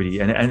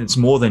creativity. And it's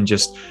more than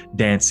just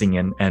dancing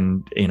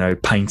and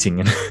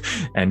painting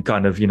and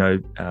kind of,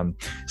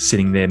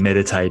 sitting there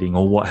meditating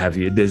or what have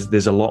you.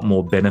 There's a lot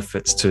more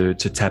benefits to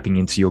tapping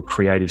into your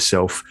creative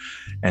self.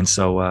 And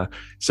so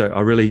I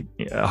really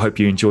hope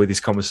you enjoy this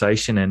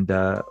conversation and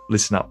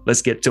listen up.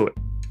 Let's get to it.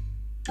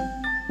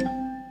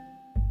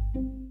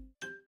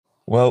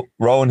 Well,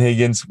 Rowan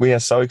Higgins, we are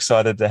so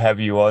excited to have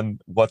you on.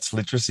 What's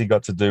literacy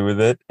got to do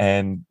with it?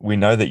 And we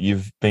know that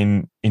you've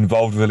been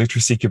involved with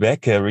Literacy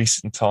Quebec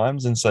recent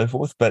times and so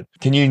forth. But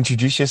can you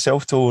introduce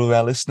yourself to all of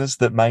our listeners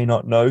that may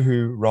not know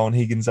who Rowan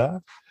Higgins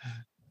are?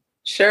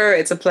 Sure.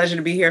 It's a pleasure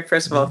to be here.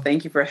 First of all,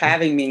 thank you for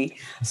having me.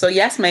 So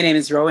yes, my name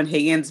is Rowan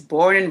Higgins,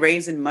 born and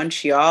raised in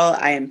Montreal.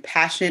 I am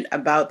passionate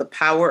about the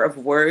power of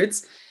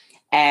words.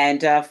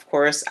 And of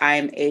course,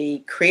 I'm a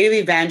creative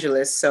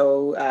evangelist.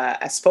 So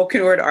a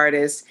spoken word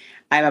artist.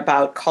 I'm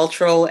about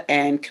cultural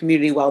and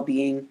community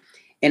well-being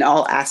in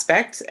all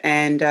aspects.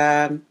 And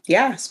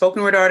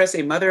spoken word artist,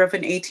 a mother of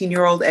an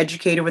 18-year-old,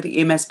 educator with the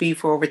MSB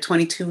for over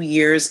 22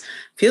 years.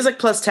 Feels like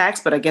plus tax,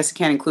 but I guess it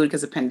can't include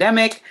because of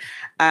pandemic.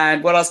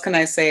 And what else can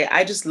I say?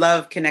 I just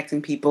love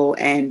connecting people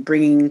and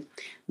bringing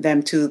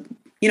them to,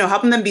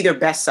 helping them be their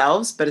best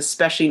selves, but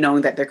especially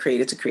knowing that they're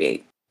created to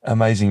create.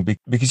 Amazing.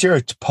 Because you're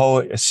a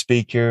poet, a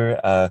speaker,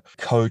 a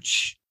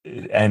coach,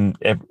 and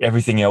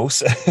everything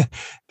else.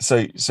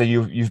 So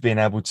you've been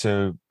able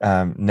to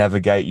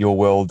navigate your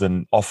world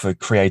and offer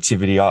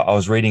creativity. I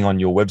was reading on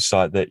your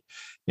website that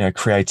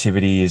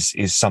creativity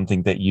is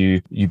something that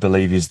you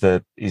believe is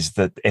the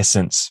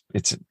essence.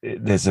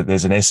 There's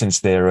an essence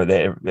there.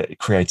 That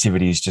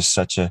creativity is just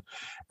such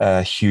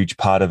a huge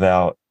part of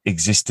our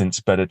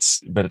existence, but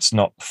it's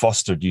not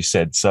fostered, you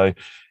said. So do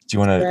you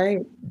want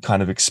to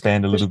kind of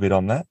expand a little bit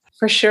on that?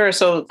 For sure.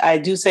 So I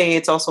do say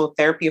it's also a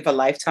therapy of a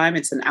lifetime.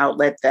 It's an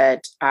outlet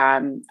that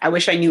I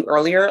wish I knew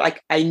earlier.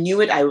 Like I knew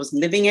it, I was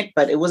living it,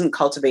 but it wasn't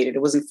cultivated.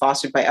 It wasn't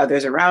fostered by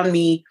others around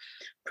me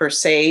per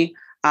se.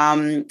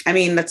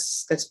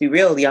 Let's be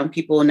real. Young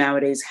people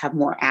nowadays have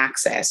more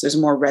access. There's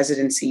more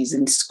residencies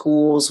in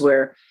schools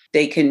where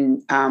they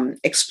can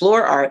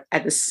explore art.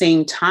 At the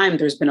same time,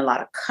 there's been a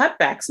lot of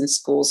cutbacks in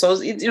schools. So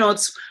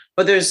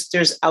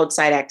there's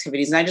outside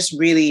activities, and I just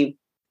really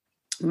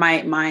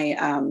my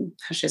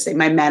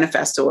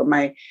manifesto or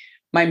my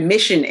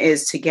mission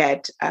is to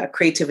get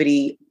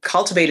creativity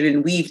cultivated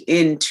and weaved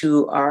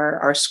into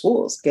our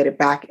schools, get it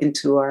back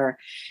into our,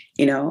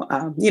 hit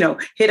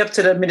up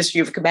to the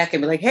Ministry of Quebec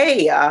and be like,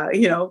 hey,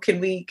 can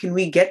we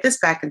get this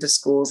back into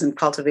schools and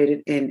cultivate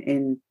it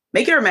in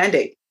make it our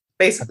mandate,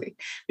 basically,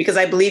 because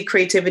I believe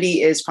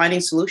creativity is finding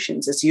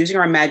solutions. It's using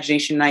our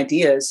imagination and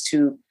ideas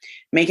to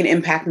make an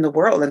impact in the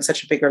world on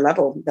such a bigger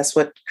level. That's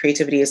what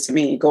creativity is to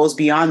me. It goes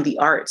beyond the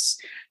arts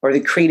or the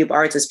creative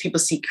arts, as people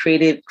see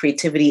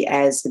creativity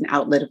as an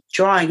outlet of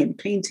drawing and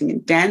painting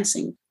and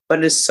dancing, but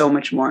it is so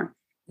much more.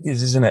 It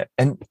is, isn't it?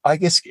 And I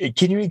guess,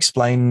 can you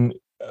explain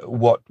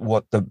what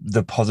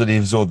the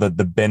positives or the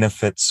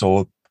benefits,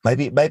 or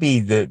maybe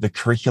the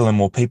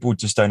curriculum, or people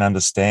just don't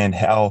understand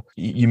how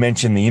you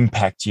mentioned the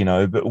impact,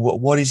 but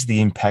what is the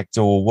impact,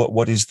 or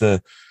what is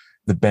the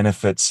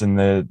benefits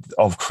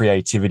of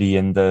creativity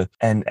and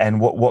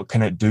what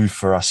can it do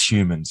for us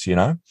humans,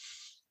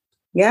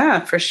 Yeah,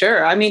 for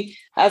sure. I mean,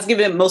 I'll give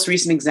you the most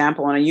recent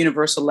example on a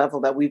universal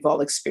level that we've all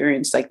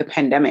experienced, like the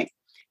pandemic.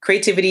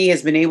 creativity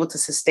has been able to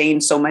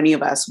sustain so many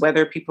of us,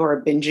 whether people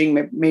are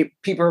binging,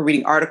 people are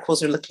reading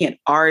articles or looking at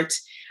art.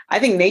 I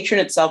think nature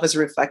in itself is a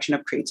reflection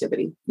of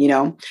creativity,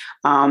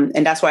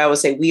 and that's why I always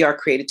say we are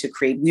created to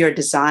create. We are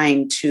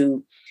designed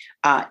to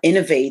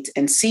innovate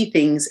and see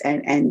things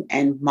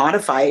and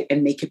modify it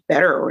and make it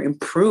better or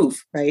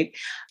improve, right?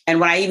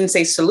 And when I even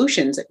say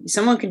solutions,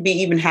 someone could be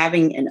even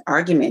having an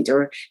argument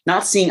or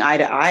not seeing eye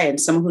to eye, and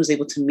someone who's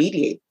able to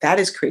mediate, that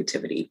is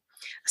creativity.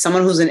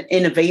 Someone who's an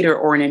innovator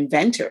or an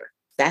inventor,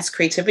 that's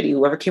creativity.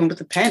 Whoever came up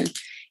with a pen,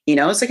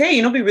 it's like, hey,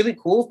 it'd be really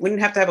cool if we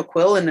didn't have to have a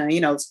quill and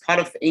this pot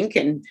of ink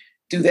and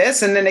do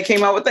this, and then they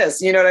came out with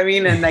this, you know what I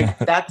mean? And like,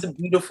 that's a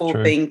beautiful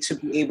thing to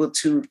be able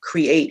to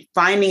create,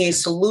 finding a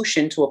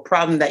solution to a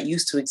problem that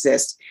used to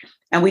exist.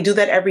 And we do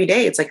that every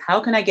day. It's like,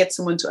 how can I get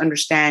someone to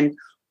understand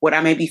what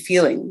I may be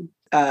feeling?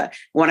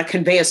 Want to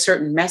convey a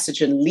certain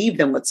message and leave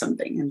them with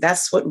something. And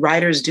that's what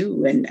writers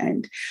do.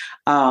 And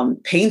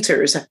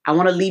painters, I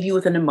want to leave you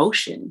with an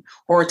emotion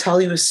or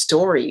tell you a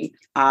story.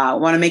 I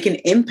want to make an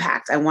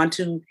impact. I want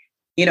to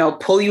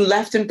pull you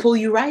left and pull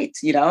you right,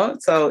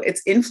 so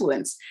it's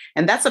influence.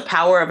 And that's the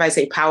power of, I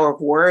say, power of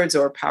words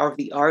or power of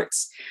the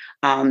arts,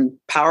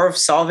 power of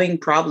solving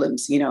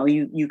problems.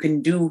 You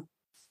can do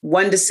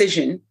one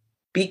decision,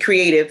 be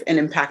creative and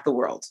impact the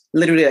world,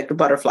 literally like the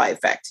butterfly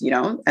effect,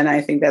 and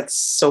I think that's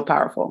so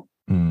powerful.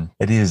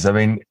 It is. I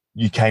mean,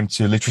 you came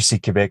to Literacy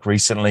Quebec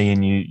recently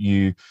and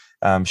you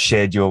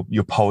shared your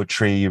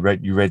poetry, you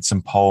read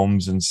some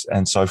poems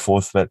and so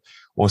forth, but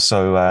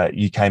also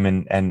you came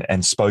in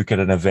and spoke at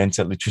an event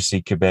at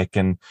Literacy Quebec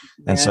and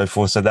so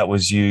forth. So that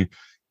was you,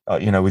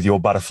 with your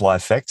butterfly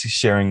effect,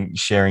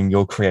 sharing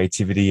your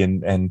creativity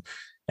and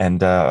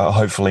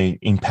hopefully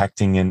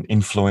impacting and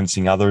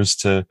influencing others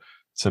to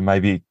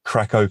maybe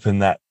crack open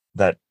that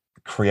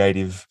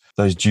creative,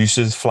 those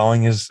juices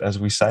flowing as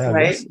we say,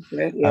 I guess.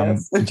 Right.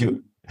 Yes.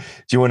 Do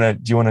you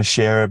want to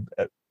share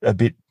a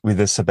bit with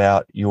us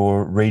about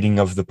your reading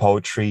of the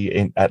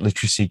poetry at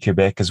Literacy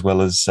Quebec, as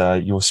well as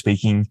your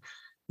speaking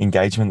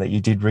engagement that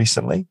you did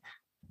recently?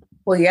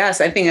 Well,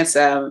 yes, I think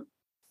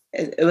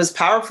it was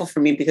powerful for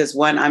me because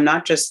one, I'm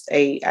not just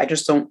I'm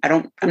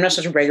not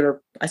such a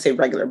regular, I say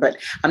regular, but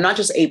I'm not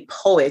just a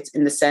poet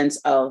in the sense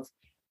of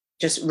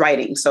just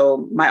writing.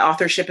 So my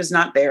authorship is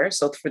not there.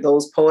 So for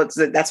those poets,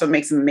 that's what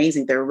makes them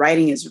amazing. Their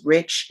writing is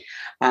rich,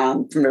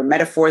 from their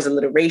metaphors,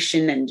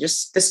 alliteration, and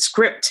just the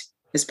script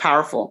is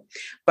powerful.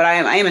 But I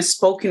am a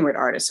spoken word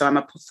artist. So I'm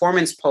a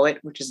performance poet,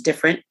 which is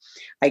different.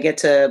 I get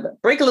to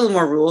break a little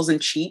more rules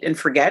and cheat and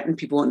forget, and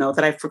people won't know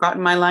that I've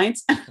forgotten my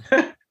lines.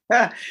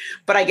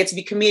 But I get to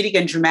be comedic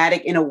and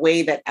dramatic in a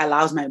way that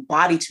allows my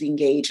body to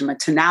engage and my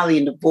tonality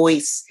and the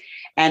voice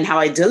and how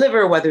I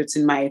deliver, whether it's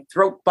in my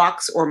throat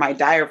box or my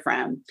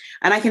diaphragm.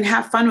 And I can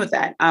have fun with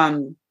that.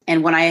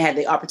 And when I had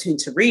the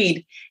opportunity to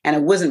read, and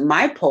it wasn't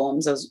my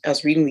poems, I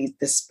was reading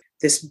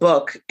this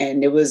book,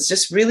 and it was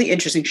just really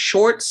interesting,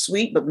 short,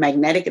 sweet, but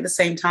magnetic at the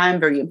same time,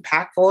 very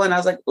impactful. And I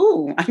was like,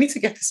 ooh, I need to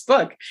get this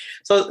book.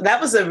 So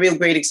that was a real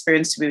great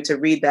experience to be able to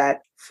read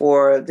that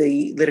for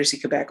the Literacy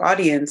Quebec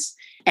audience.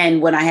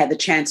 And when I had the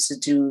chance to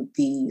do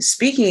the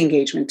speaking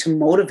engagement, to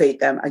motivate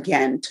them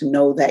again, to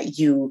know that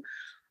you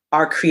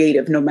are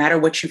creative, no matter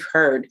what you've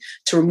heard,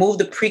 to remove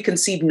the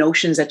preconceived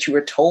notions that you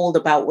were told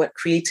about what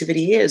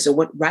creativity is or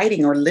what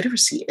writing or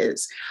literacy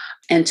is,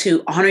 and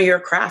to honor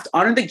your craft,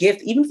 honor the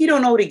gift. Even if you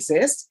don't know it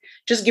exists,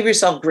 just give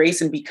yourself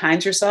grace and be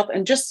kind to yourself,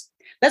 and just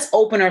let's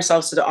open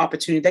ourselves to the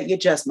opportunity that you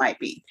just might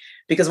be.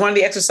 Because one of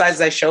the exercises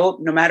I show,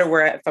 no matter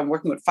where, if I'm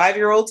working with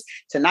 5-year-olds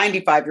to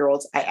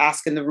 95-year-olds, I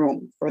ask in the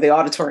room or the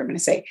auditorium and I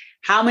say,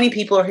 how many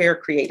people are here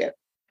creative?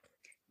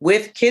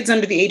 With kids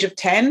under the age of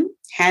 10,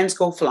 hands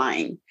go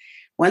flying.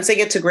 Once they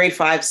get to grade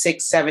 5,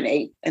 6, 7,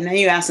 8, and then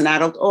you ask an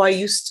adult, oh, I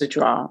used to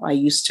draw. I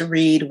used to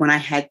read when I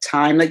had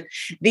time. Like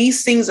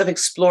these things of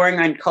exploring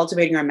and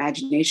cultivating our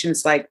imagination,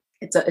 it's like,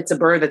 it's a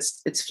bird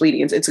it's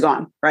fleeting. It's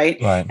gone. Right.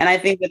 And I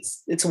think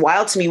it's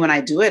wild to me when I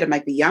do it. And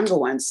like the younger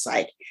ones, it's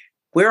like,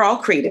 we're all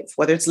creative,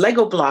 whether it's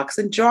Lego blocks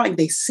and drawing,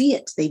 they see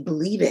it, they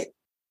believe it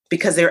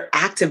because they're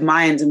active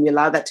minds, and we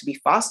allow that to be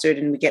fostered.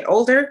 And we get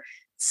older,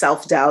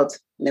 self-doubt,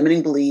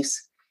 limiting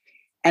beliefs.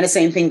 And the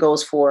same thing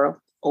goes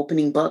for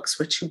opening books.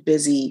 We're too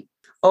busy.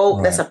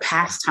 That's a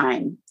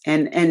pastime.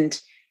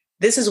 And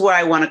this is what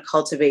I want to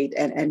cultivate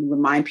and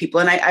remind people.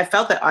 And I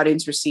felt that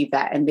audience received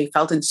that and they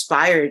felt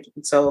inspired.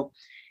 And so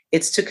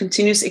it's to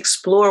continue to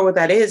explore what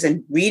that is,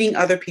 and reading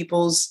other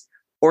people's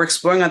or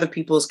exploring other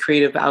people's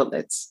creative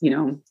outlets,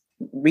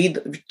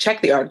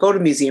 check the art, go to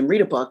a museum,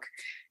 read a book,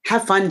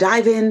 have fun,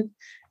 dive in,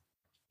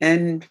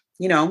 and,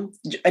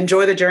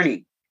 enjoy the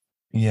journey.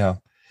 Yeah.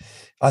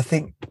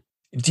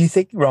 Do you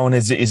think, Rowan,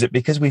 is it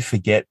because we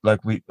forget,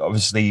 like we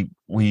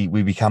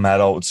become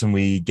adults and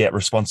we get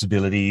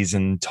responsibilities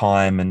and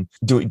time, and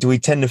do we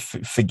tend to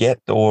forget,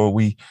 or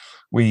do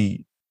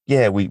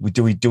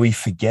we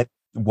forget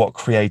what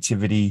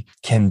creativity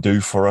can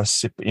do for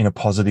us in a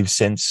positive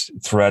sense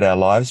throughout our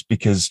lives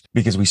because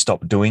we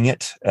stop doing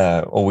it,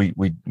 or we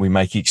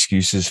make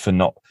excuses for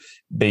not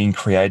being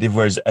creative?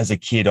 Whereas as a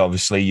kid,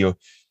 obviously you're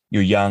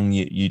you're young,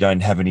 you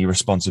don't have any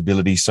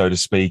responsibility, so to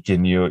speak,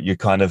 and you're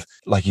kind of,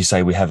 like you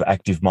say, we have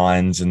active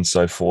minds and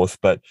so forth.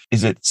 But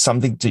is it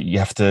something that you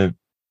have to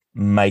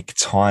make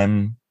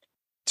time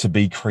to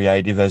be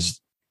creative as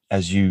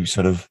you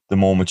sort of the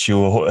more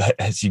mature,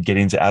 as you get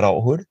into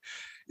adulthood?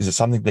 Is it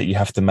something that you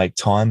have to make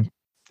time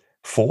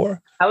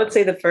for? I would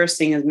say the first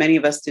thing is many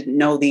of us didn't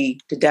know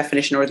the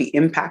definition or the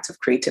impact of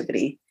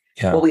creativity.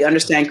 Yeah. What we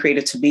understand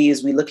creative to be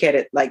is we look at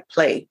it like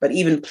play, but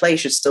even play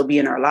should still be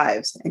in our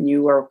lives. And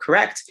you are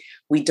correct.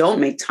 We don't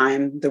make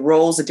time. The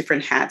roles, the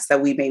different hats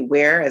that we may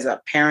wear as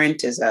a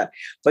parent,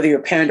 whether you're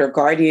a parent or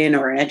guardian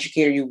or an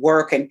educator, you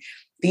work, and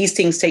these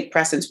things take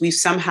precedence. We've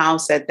somehow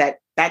said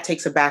that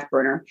takes a back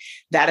burner.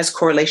 That is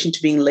correlation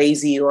to being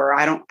lazy, or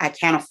I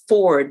can't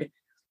afford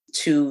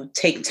to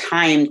take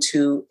time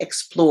to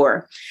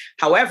explore.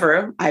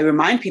 However, I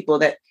remind people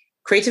that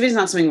creativity is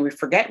not something we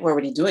forget. We're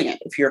already doing it.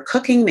 If you're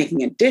cooking,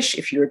 making a dish,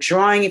 if you're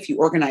drawing, if you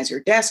organize your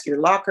desk, your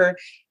locker,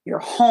 your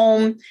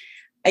home,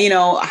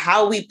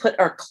 how we put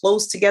our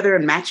clothes together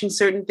and matching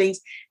certain things,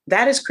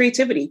 that is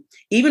creativity.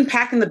 Even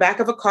packing the back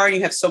of a car and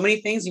you have so many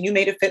things and you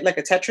made it fit like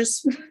a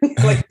Tetris,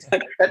 like a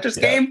Tetris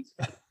game,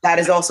 that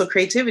is also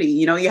creativity.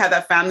 You have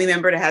that family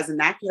member that has a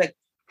knack. You're like,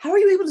 how are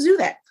you able to do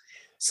that?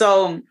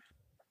 So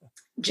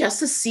just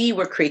to see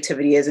where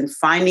creativity is and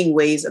finding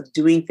ways of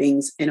doing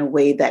things in a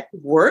way that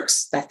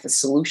works, that's the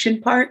solution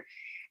part.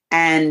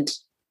 And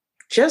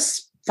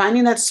just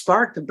finding that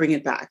spark to bring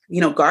it back.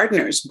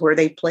 Gardeners, where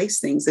they place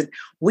things. And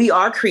we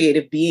are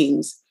creative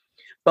beings,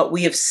 but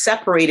we have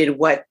separated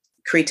what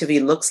creativity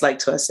looks like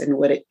to us and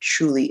what it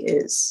truly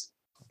is.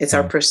 It's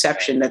our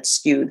perception that's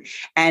skewed.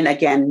 And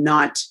again,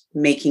 not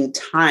making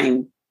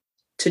time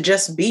to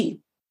just be.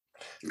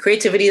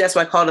 Creativity, that's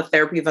why I call it a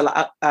therapy of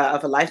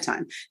a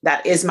lifetime.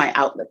 That is my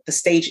outlet. The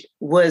stage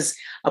was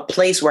a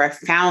place where I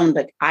found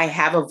that I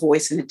have a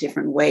voice in a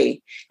different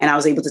way. And I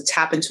was able to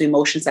tap into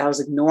emotions that I was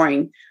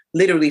ignoring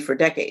literally for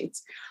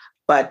decades.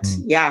 But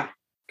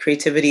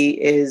creativity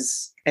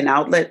is an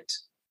outlet.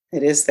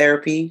 It is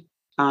therapy.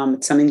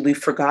 It's something we've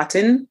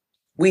forgotten.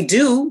 We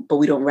do, but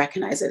we don't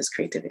recognize it as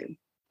creativity.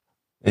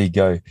 There you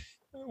go.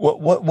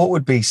 What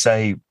would be,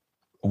 say,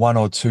 one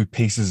or two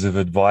pieces of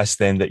advice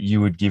then that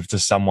you would give to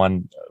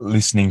someone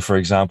listening, for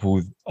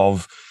example,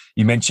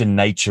 you mentioned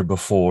nature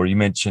before. You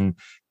mentioned,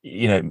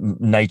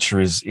 nature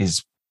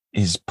is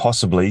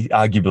possibly,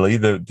 arguably,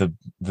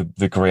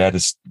 the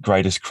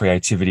greatest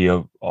creativity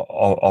of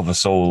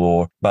us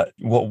all. But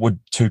what would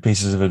two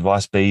pieces of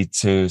advice be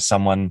to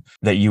someone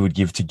that you would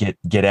give to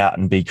get out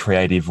and be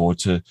creative, or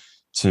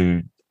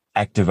to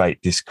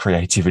activate this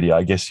creativity,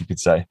 I guess you could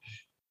say?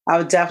 I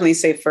would definitely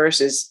say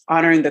first is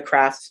honoring the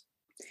craft,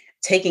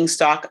 taking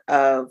stock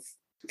of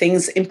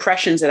things,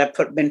 impressions that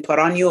have been put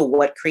on you of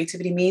what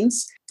creativity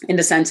means, in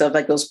the sense of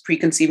like those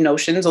preconceived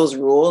notions, those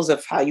rules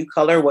of how you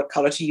color, what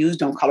color to use,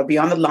 don't color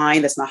beyond the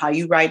line. That's not how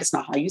you write. It's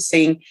not how you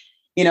sing.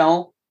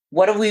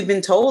 What have we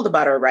been told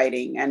about our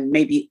writing? And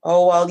maybe,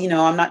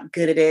 I'm not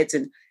good at it.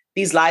 And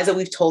these lies that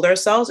we've told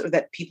ourselves or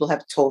that people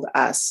have told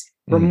us,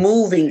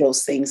 removing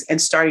those things and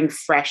starting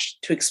fresh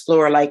to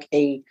explore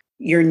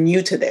you're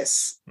new to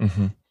this.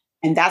 Mm-hmm.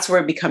 And that's where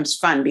it becomes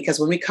fun, because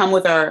when we come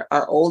with our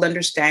old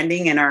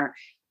understanding and our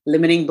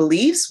limiting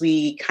beliefs,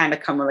 we kind of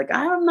come with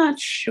I'm not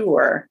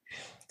sure.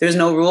 There's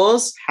no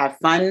rules. Have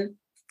fun,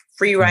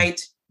 free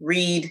write,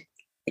 read,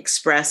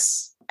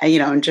 express,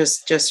 and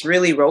just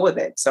really roll with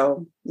it.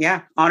 So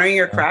honoring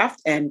your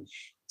craft and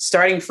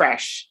starting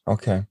fresh.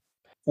 Okay.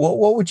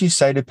 What would you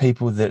say to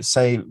people that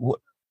say,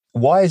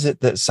 why is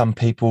it that some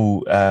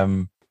people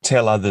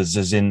tell others,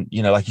 as in,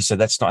 like you said,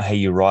 that's not how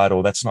you write,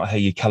 or that's not how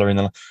you color in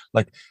the,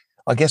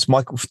 I guess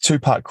my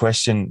two-part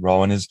question,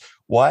 Rowan, is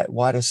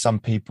why do some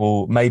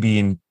people, maybe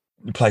in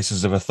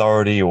places of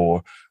authority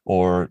or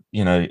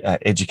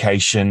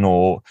education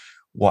or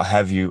what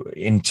have you,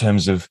 in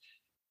terms of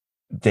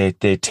their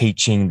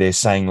teaching, they're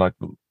saying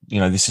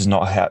this is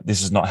not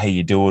how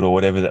you do it, or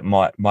whatever, that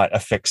might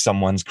affect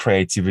someone's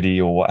creativity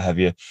or what have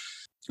you.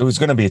 It was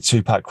going to be a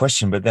two-part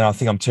question, but then I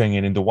think I'm turning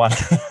it into one.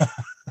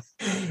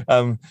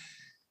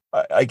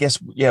 I guess,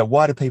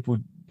 why do people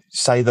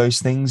say those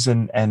things?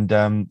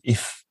 And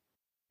if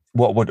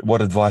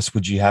what advice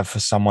would you have for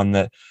someone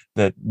that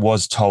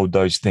was told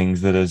those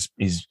things, that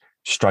is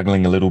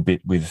struggling a little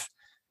bit with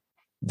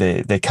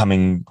they're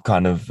coming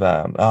kind of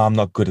I'm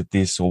not good at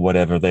this or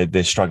whatever,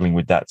 they're struggling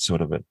with that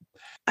sort of it?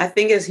 I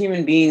think as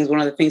human beings, one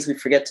of the things we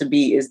forget to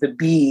be is the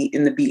be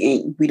in the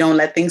being. We don't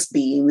let things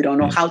be. We don't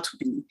know how to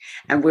be.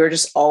 And we're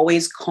just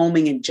always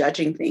combing and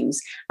judging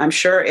things. I'm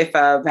sure if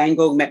Van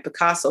Gogh met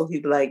Picasso,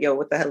 he'd be like, yo,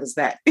 what the hell is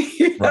that?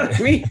 You know what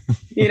I mean?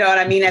 You know what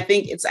I mean? I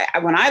think it's,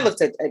 when I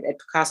looked at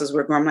Picasso's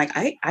work, I'm like,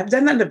 I've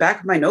done that in the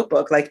back of my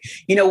notebook.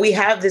 We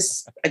have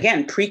this,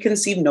 again,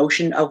 preconceived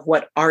notion of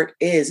what art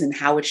is and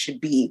how it should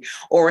be,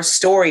 or a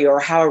story, or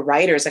how a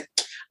writer is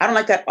I don't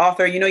like that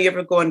author. You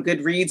ever go on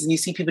Goodreads and you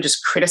see people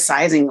just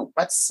criticizing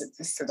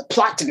the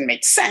plot didn't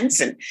make sense.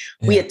 And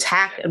we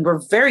attack, and we're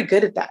very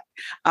good at that,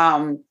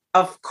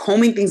 of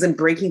combing things and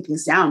breaking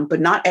things down,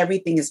 but not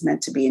everything is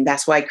meant to be. And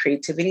that's why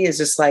creativity is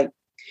just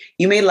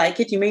You may like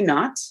it, you may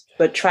not,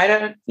 but try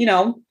to,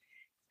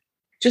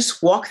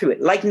 just walk through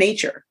it like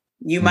nature.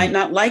 You might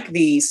not like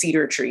the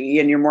cedar tree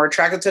and you're more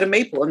attracted to the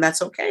maple, and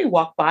that's okay.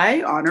 Walk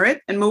by, honor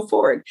it, and move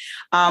forward.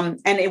 How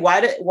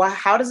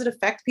does it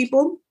affect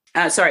people?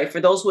 For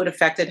those who it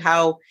affected,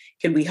 how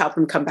can we help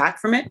them come back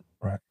from it?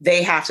 Right.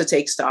 They have to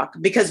take stock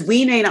because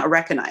we may not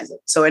recognize it.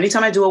 So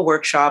anytime I do a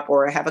workshop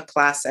or I have a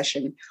class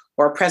session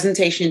or a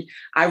presentation,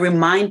 I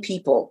remind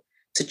people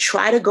to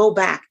try to go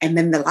back. And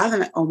then a lot of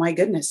them, oh my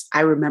goodness,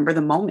 I remember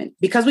the moment,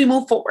 because we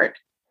move forward.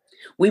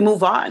 We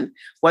move on.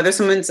 Whether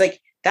someone's like,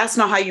 that's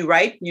not how you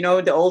write,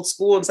 the old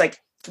school, it's like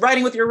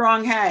writing with your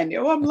wrong hand.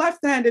 I'm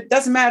left-handed. It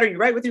doesn't matter. You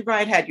write with your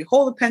right hand. You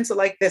hold a pencil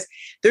like this.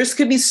 There's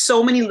could be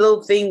so many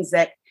little things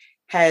that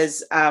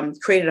has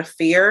created a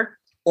fear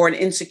or an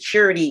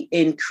insecurity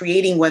in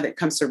creating when it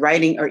comes to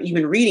writing or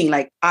even reading.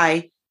 Like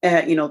I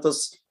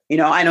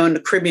know in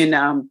the Caribbean,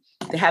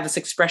 they have this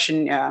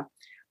expression,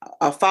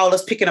 a fowl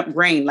is picking up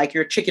grain, like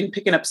you're a chicken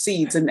picking up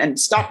seeds, and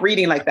stop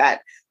reading like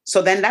that.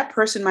 So then that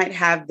person might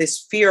have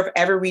this fear of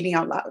ever reading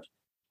out loud.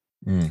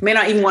 May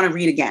not even want to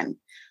read again.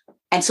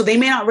 And so they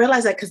may not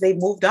realize that because they've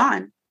moved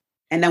on.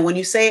 And then when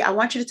you say, I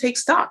want you to take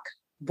stock,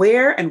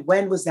 where and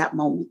when was that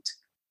moment?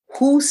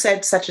 Who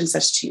said such and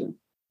such to you?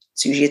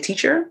 It's usually a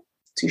teacher.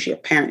 It's usually a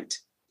parent.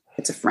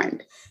 It's a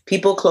friend.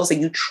 People close that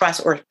you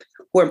trust or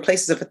who are in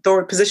places of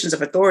authority, positions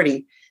of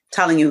authority,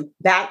 telling you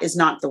that is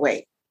not the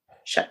way.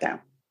 Shut down.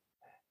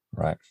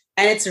 Right.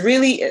 And it's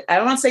really, I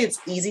don't want to say it's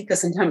easy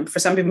because sometimes for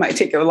some people it might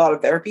take a lot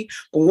of therapy,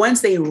 but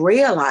once they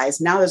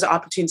realize, now there's an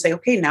opportunity to say,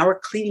 okay, now we're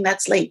cleaning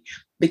that slate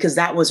because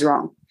that was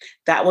wrong.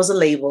 That was a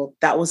label.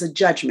 That was a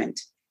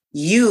judgment.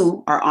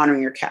 You are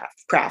honoring your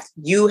craft.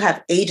 You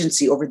have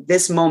agency over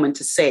this moment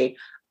to say,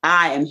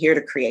 I am here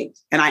to create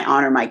and I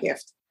honor my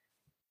gift.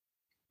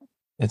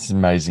 It's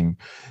amazing.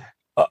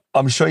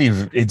 I'm sure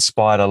you've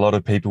inspired a lot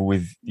of people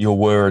with your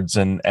words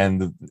and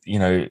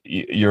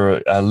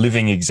you're a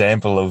living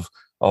example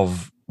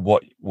of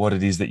what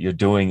it is that you're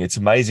doing. It's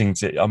amazing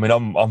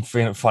I'm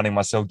finding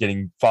myself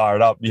getting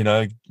fired up,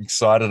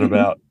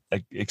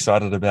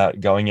 excited about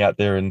going out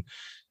there and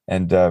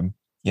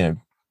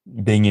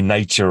being in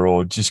nature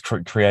or just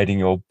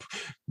creating or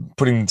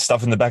putting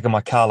stuff in the back of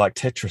my car like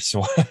Tetris.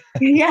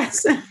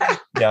 Yes.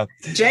 Yeah.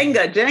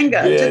 Jenga.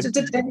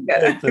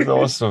 Yeah, that's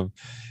awesome.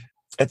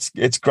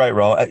 It's great,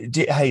 Rowan.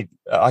 Hey,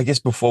 I guess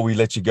before we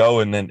let you go,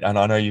 and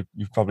I know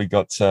you've probably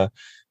got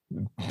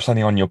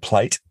plenty on your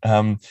plate.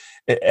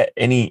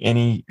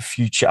 Any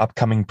future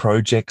upcoming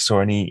projects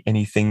or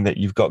anything that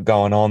you've got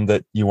going on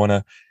that you want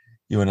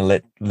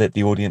to let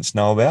the audience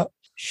know about?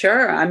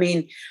 Sure. I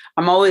mean,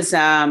 I'm always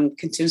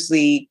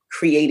continuously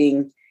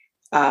creating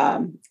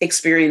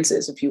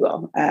experiences, if you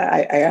will.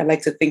 I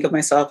like to think of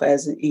myself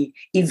as an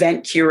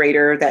event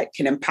curator that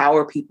can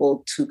empower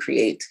people to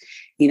create,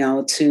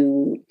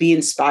 to be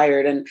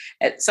inspired. And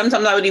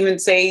sometimes I would even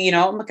say,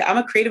 I'm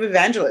a creative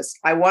evangelist.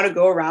 I want to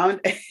go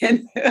around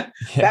and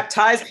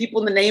baptize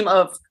people in the name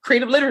of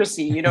creative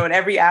literacy, in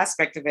every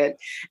aspect of it,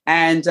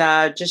 and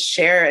just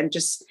share and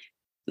just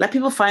let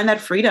people find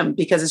that freedom,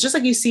 because it's just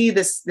like you see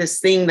this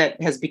thing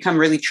that has become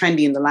really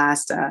trendy in the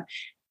last, I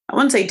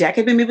wouldn't say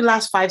decade, but maybe the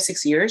last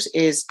 5-6 years,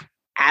 is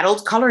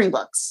adult coloring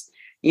books.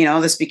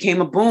 This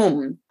became a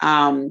boom.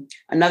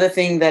 Another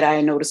thing that I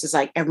noticed is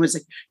like everyone's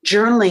like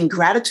journaling,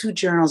 gratitude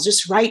journals,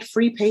 just write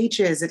free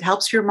pages. It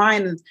helps your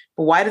mind.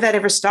 But why did that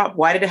ever stop?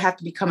 Why did it have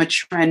to become a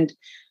trend?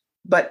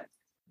 But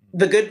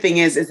the good thing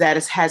is that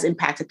it has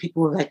impacted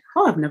people who are like,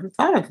 oh, I've never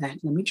thought of that.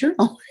 Let me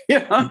journal,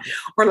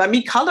 or let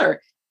me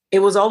color. It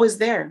was always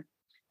there.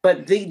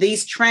 But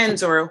these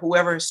trends or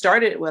whoever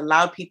started it will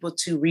allow people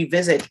to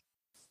revisit.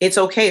 It's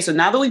okay. So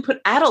now that we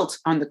put adult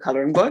on the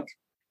coloring book,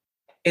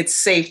 it's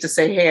safe to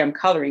say, hey, I'm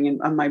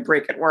coloring on my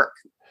break at work.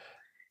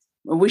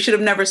 We should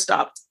have never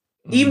stopped.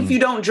 Even if you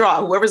don't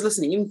draw, whoever's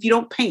listening, even if you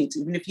don't paint,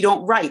 even if you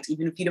don't write,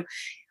 even if you don't,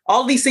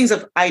 all these things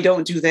of, I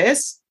don't do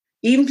this.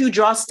 Even if you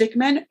draw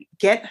stickmen,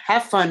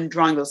 have fun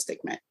drawing those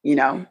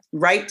stickmen,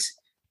 write,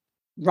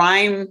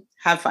 rhyme,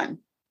 have fun.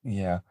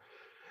 Yeah.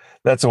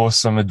 That's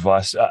awesome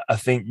advice. I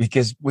think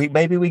because we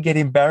get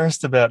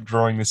embarrassed about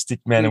drawing the stick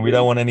man, and we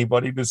don't want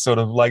anybody to sort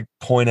of like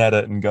point at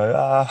it and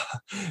go,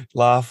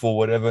 laugh or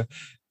whatever.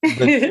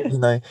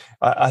 But,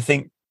 I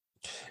think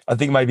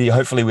maybe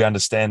hopefully we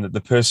understand that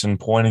the person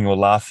pointing or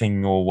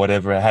laughing or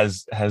whatever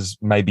has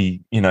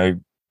maybe,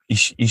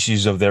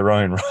 issues of their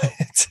own,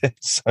 right?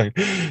 So,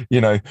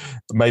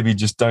 maybe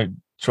just don't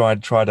try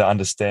to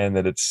understand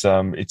that it's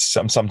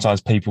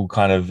sometimes people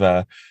kind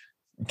of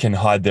can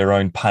hide their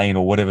own pain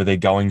or whatever they're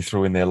going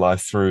through in their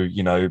life through,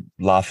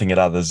 laughing at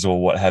others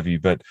or what have you.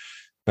 But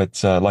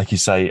like you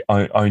say,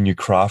 own your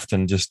craft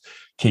and just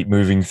keep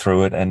moving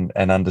through it and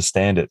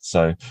understand it.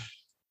 So,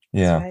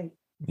 yeah. Right.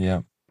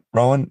 Yeah.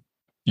 Rowan,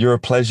 you're a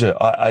pleasure.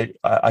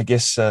 I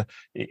guess, are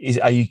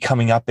you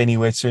coming up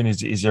anywhere soon?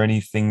 Is there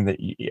anything that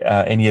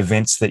any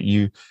events that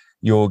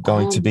you're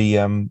going to be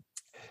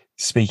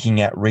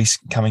speaking at, Reese,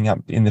 coming up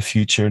in the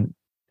future?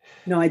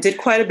 No, I did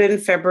quite a bit in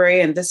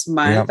February and this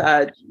month.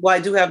 Yep. Well, I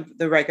do have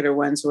the regular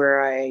ones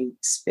where I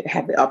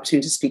have the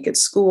opportunity to speak at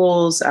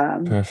schools,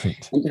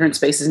 Perfect. in different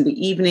spaces in the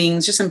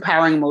evenings, just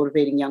empowering and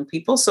motivating young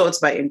people. So it's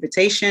by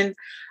invitation.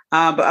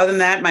 But other than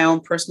that, my own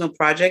personal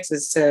projects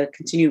is to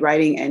continue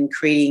writing and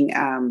creating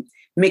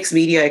mixed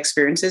media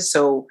experiences.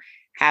 So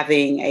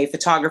having a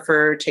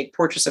photographer take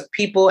portraits of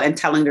people and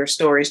telling their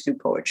stories through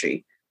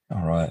poetry.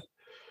 All right.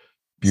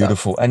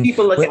 Beautiful. So and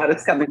people look out,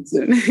 it's coming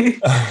soon.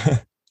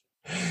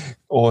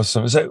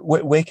 Awesome. So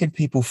where can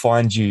people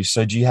find you?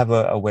 So do you have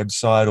a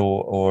website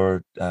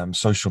or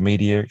social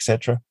media,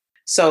 etc.?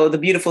 So the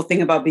beautiful thing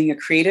about being a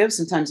creative,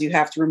 sometimes you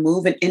have to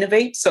remove and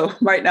innovate. So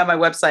right now my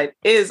website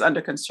is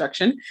under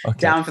construction,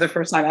 down for the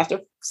first time after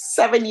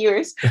 7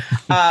 years.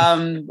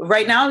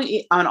 Right now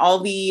on all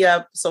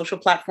the social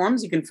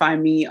platforms, you can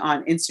find me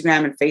on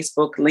Instagram and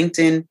Facebook,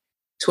 LinkedIn,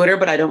 Twitter,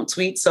 but I don't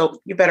tweet. So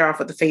you're better off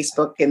with the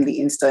Facebook and the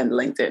Insta and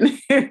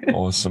LinkedIn.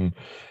 Awesome.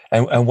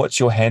 And what's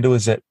your handle?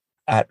 Is it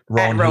at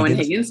Rowan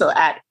Higgins? So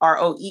at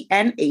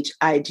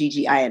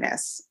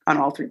ROENHIGGINS on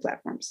all 3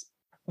 platforms.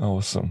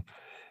 Awesome.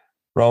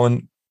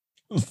 Rowan,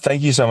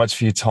 thank you so much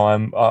for your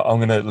time. I'm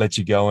going to let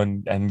you go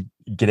and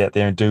get out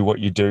there and do what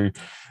you do.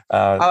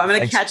 I'm going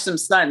to catch some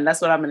sun.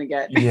 That's what I'm going to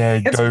get. Yeah,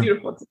 it's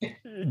beautiful.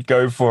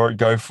 Go for it.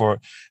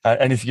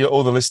 And if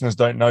all the listeners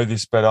don't know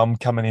this, but I'm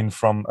coming in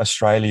from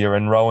Australia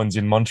and Rowan's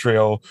in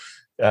Montreal,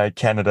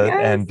 Canada.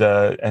 Yes.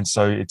 And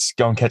so it's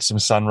go and catch some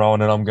sun,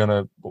 Rowan, and I'm going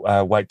to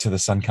wait till the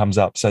sun comes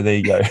up. So there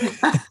you go.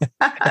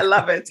 I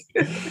love it.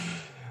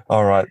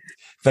 All right.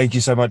 Thank you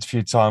so much for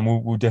your time.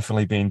 We'll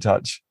definitely be in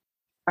touch.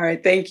 All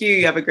right. Thank you.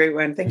 You have a great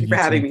one. Thank you for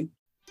having me.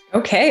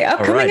 Okay.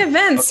 Upcoming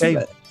events.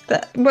 Okay.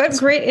 What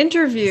great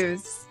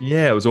interviews.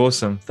 Yeah, it was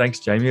awesome. Thanks,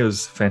 Jamie. It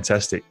was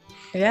fantastic.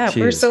 Yeah,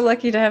 cheers. We're so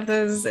lucky to have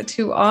those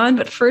 2 on.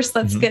 But first,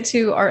 let's get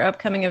to our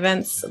upcoming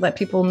events, let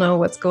people know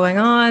what's going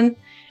on.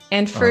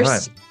 And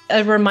first,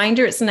 a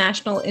reminder, it's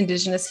National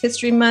Indigenous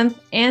History Month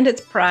and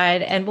it's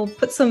Pride. And we'll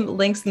put some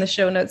links in the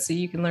show notes so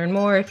you can learn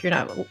more if you're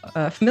not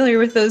familiar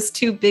with those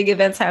 2 big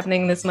events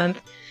happening this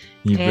month.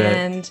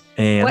 And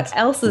what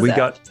else is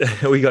up?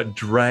 We got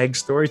Drag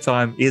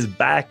Storytime is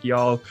back,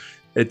 y'all.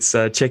 It's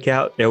check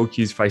out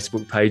LQ's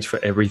Facebook page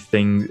for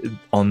everything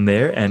on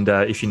there. And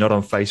if you're not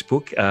on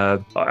Facebook,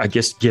 I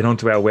guess get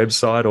onto our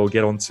website or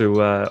get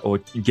onto or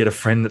get a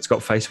friend that's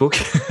got Facebook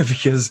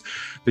because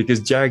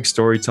Drag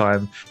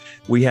Storytime,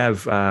 we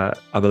have I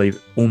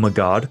believe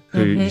Umagad,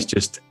 who is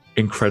just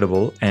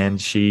incredible,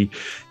 and she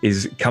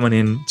is coming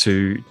in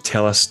to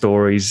tell us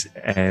stories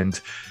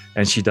and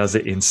she does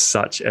it in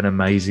such an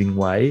amazing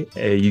way.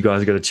 You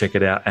guys got to check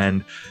it out.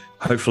 And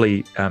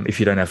hopefully, if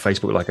you don't have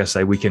Facebook, like I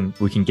say, we can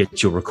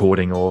get your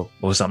recording or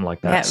something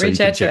like that. Yeah, so you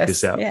can check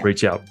this out. Yeah.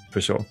 Reach out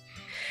for sure.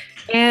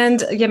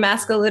 And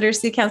Yamaska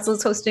Literacy Council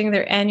is hosting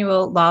their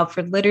annual Law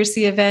for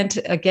Literacy event.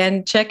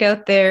 Again, check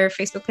out their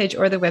Facebook page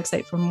or their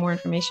website for more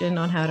information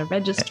on how to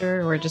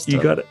register or just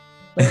got it.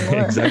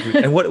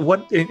 Exactly. And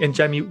and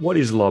Jamie, what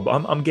is lob?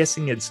 I'm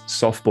guessing it's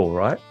softball,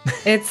 right?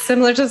 It's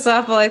similar to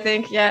softball, I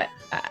think. Yeah.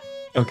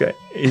 Okay,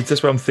 it's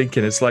just what I'm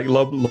thinking. It's like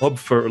lob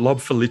for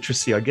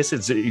literacy. I guess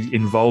it's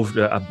involved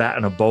a bat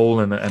and a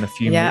ball and a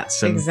few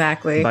mitts and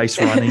base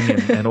running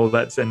and all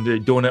that,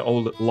 and doing it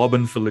all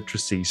lobbing for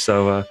literacy.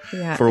 So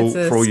for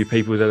all you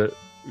people that are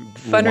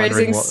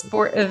fundraising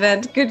sport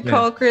event, good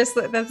call, Chris.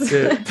 That's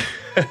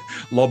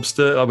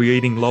lobster. Are we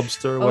eating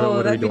lobster? What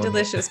are that'd we be doing?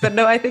 Delicious. But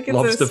no, I think it's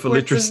lobster a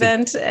sports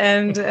event,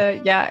 and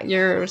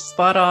you're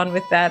spot on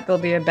with that. There'll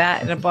be a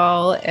bat and a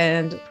ball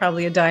and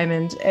probably a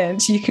diamond,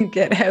 and you can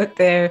get out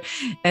there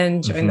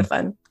and join the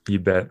fun. You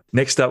bet.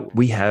 Next up,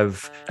 we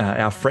have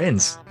our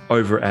friends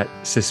over at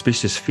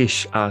Suspicious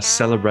Fish are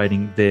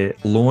celebrating their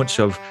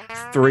launch of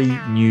 3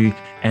 new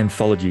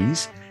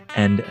anthologies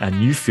and a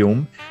new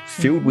film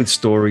filled with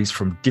stories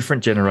from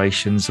different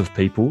generations of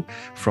people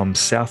from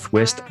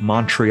Southwest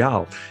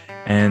Montreal.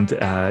 And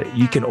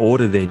you can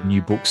order their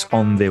new books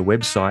on their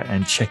website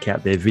and check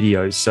out their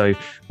videos. So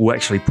we'll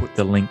actually put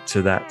the link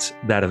to that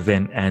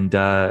event and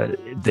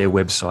their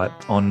website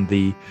on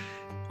the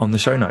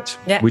show notes,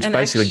 which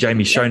basically,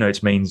 Jamie's show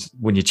notes means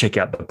when you check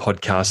out the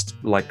podcast,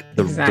 like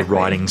the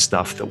writing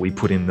stuff that we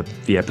put in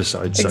the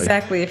episodes.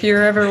 Exactly. If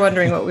you're ever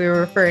wondering what we were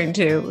referring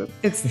to,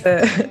 it's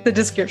the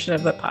description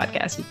of the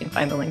podcast. You can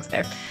find the links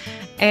there.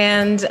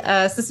 And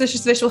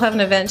Suspicious Fish will have an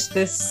event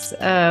this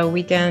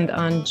weekend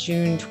on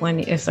June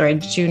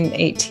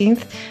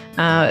 18th.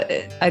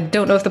 I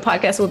don't know if the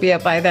podcast will be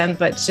up by then,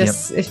 but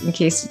just if in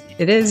case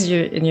it is,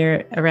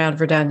 you're around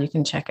Verdun, you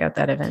can check out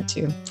that event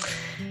too.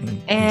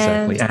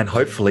 Exactly, and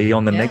hopefully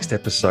on the next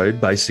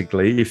episode,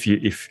 basically, if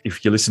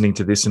you're listening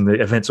to this and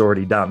the event's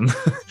already done,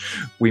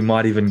 we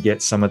might even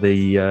get some of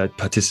the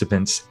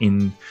participants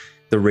in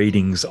the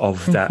readings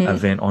of that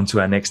event onto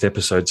our next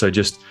episode. So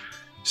just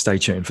stay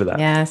tuned for that.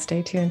 Yeah,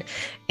 stay tuned.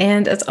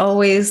 And as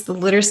always, the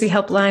Literacy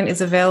Helpline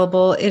is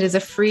available. It is a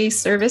free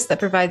service that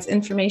provides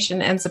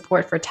information and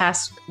support for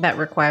tasks that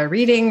require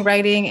reading,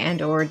 writing,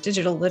 and or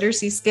digital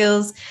literacy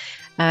skills.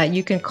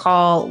 You can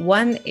call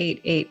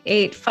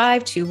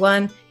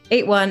 1-888-521-8888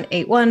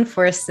 8181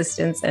 for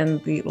assistance,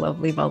 and the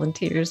lovely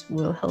volunteers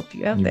will help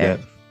you out there.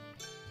 Bet.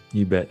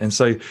 You bet. And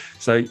so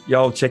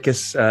y'all check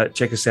us out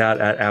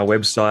at our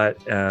website,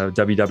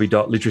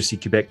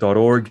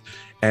 www.literacyquebec.org.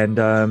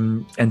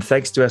 And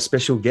thanks to our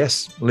special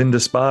guests, Linda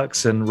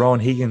Sparks and Rowan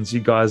Higgins.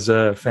 You guys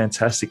are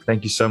fantastic.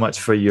 Thank you so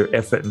much for your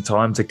effort and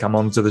time to come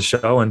on to the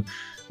show and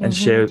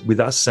share with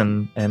us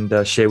and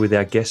share with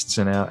our guests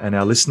and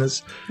our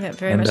listeners. Yeah,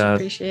 very much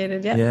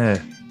appreciated. Yeah.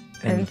 Yeah.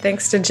 And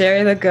thanks to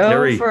Jerry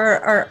Legault for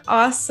our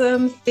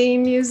awesome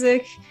theme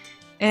music.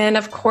 And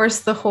of course,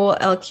 the whole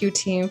LQ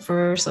team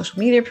for social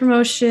media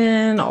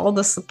promotion, all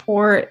the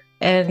support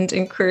and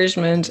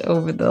encouragement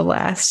over the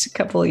last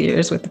couple of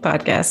years with the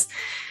podcast.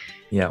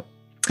 Yeah.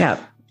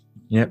 Yeah.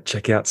 Yep.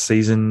 Check out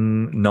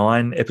season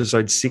 9,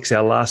 episode 6,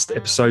 our last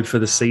episode for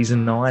the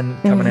season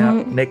 9 coming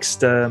out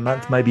next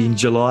month, maybe in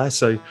July.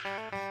 So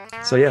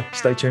yeah,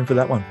 stay tuned for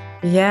that one.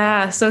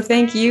 Yeah. So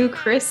thank you,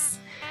 Chris.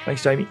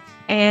 Thanks, Jamie.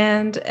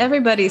 And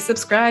everybody,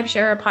 subscribe,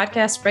 share our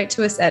podcast, write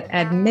to us at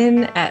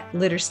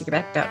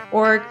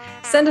admin@literacyquebec.org.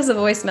 Send us a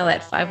voicemail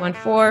at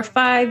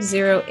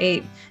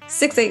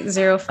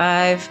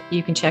 514-508-6805.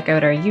 You can check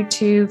out our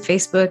YouTube,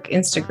 Facebook,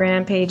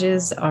 Instagram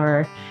pages.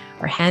 Our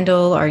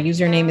handle, our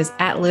username is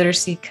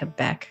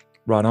 @literacyquebec.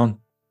 Right on.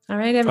 All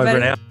right, everybody. Over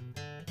and out.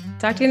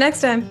 Talk to you next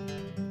time.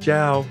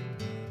 Ciao.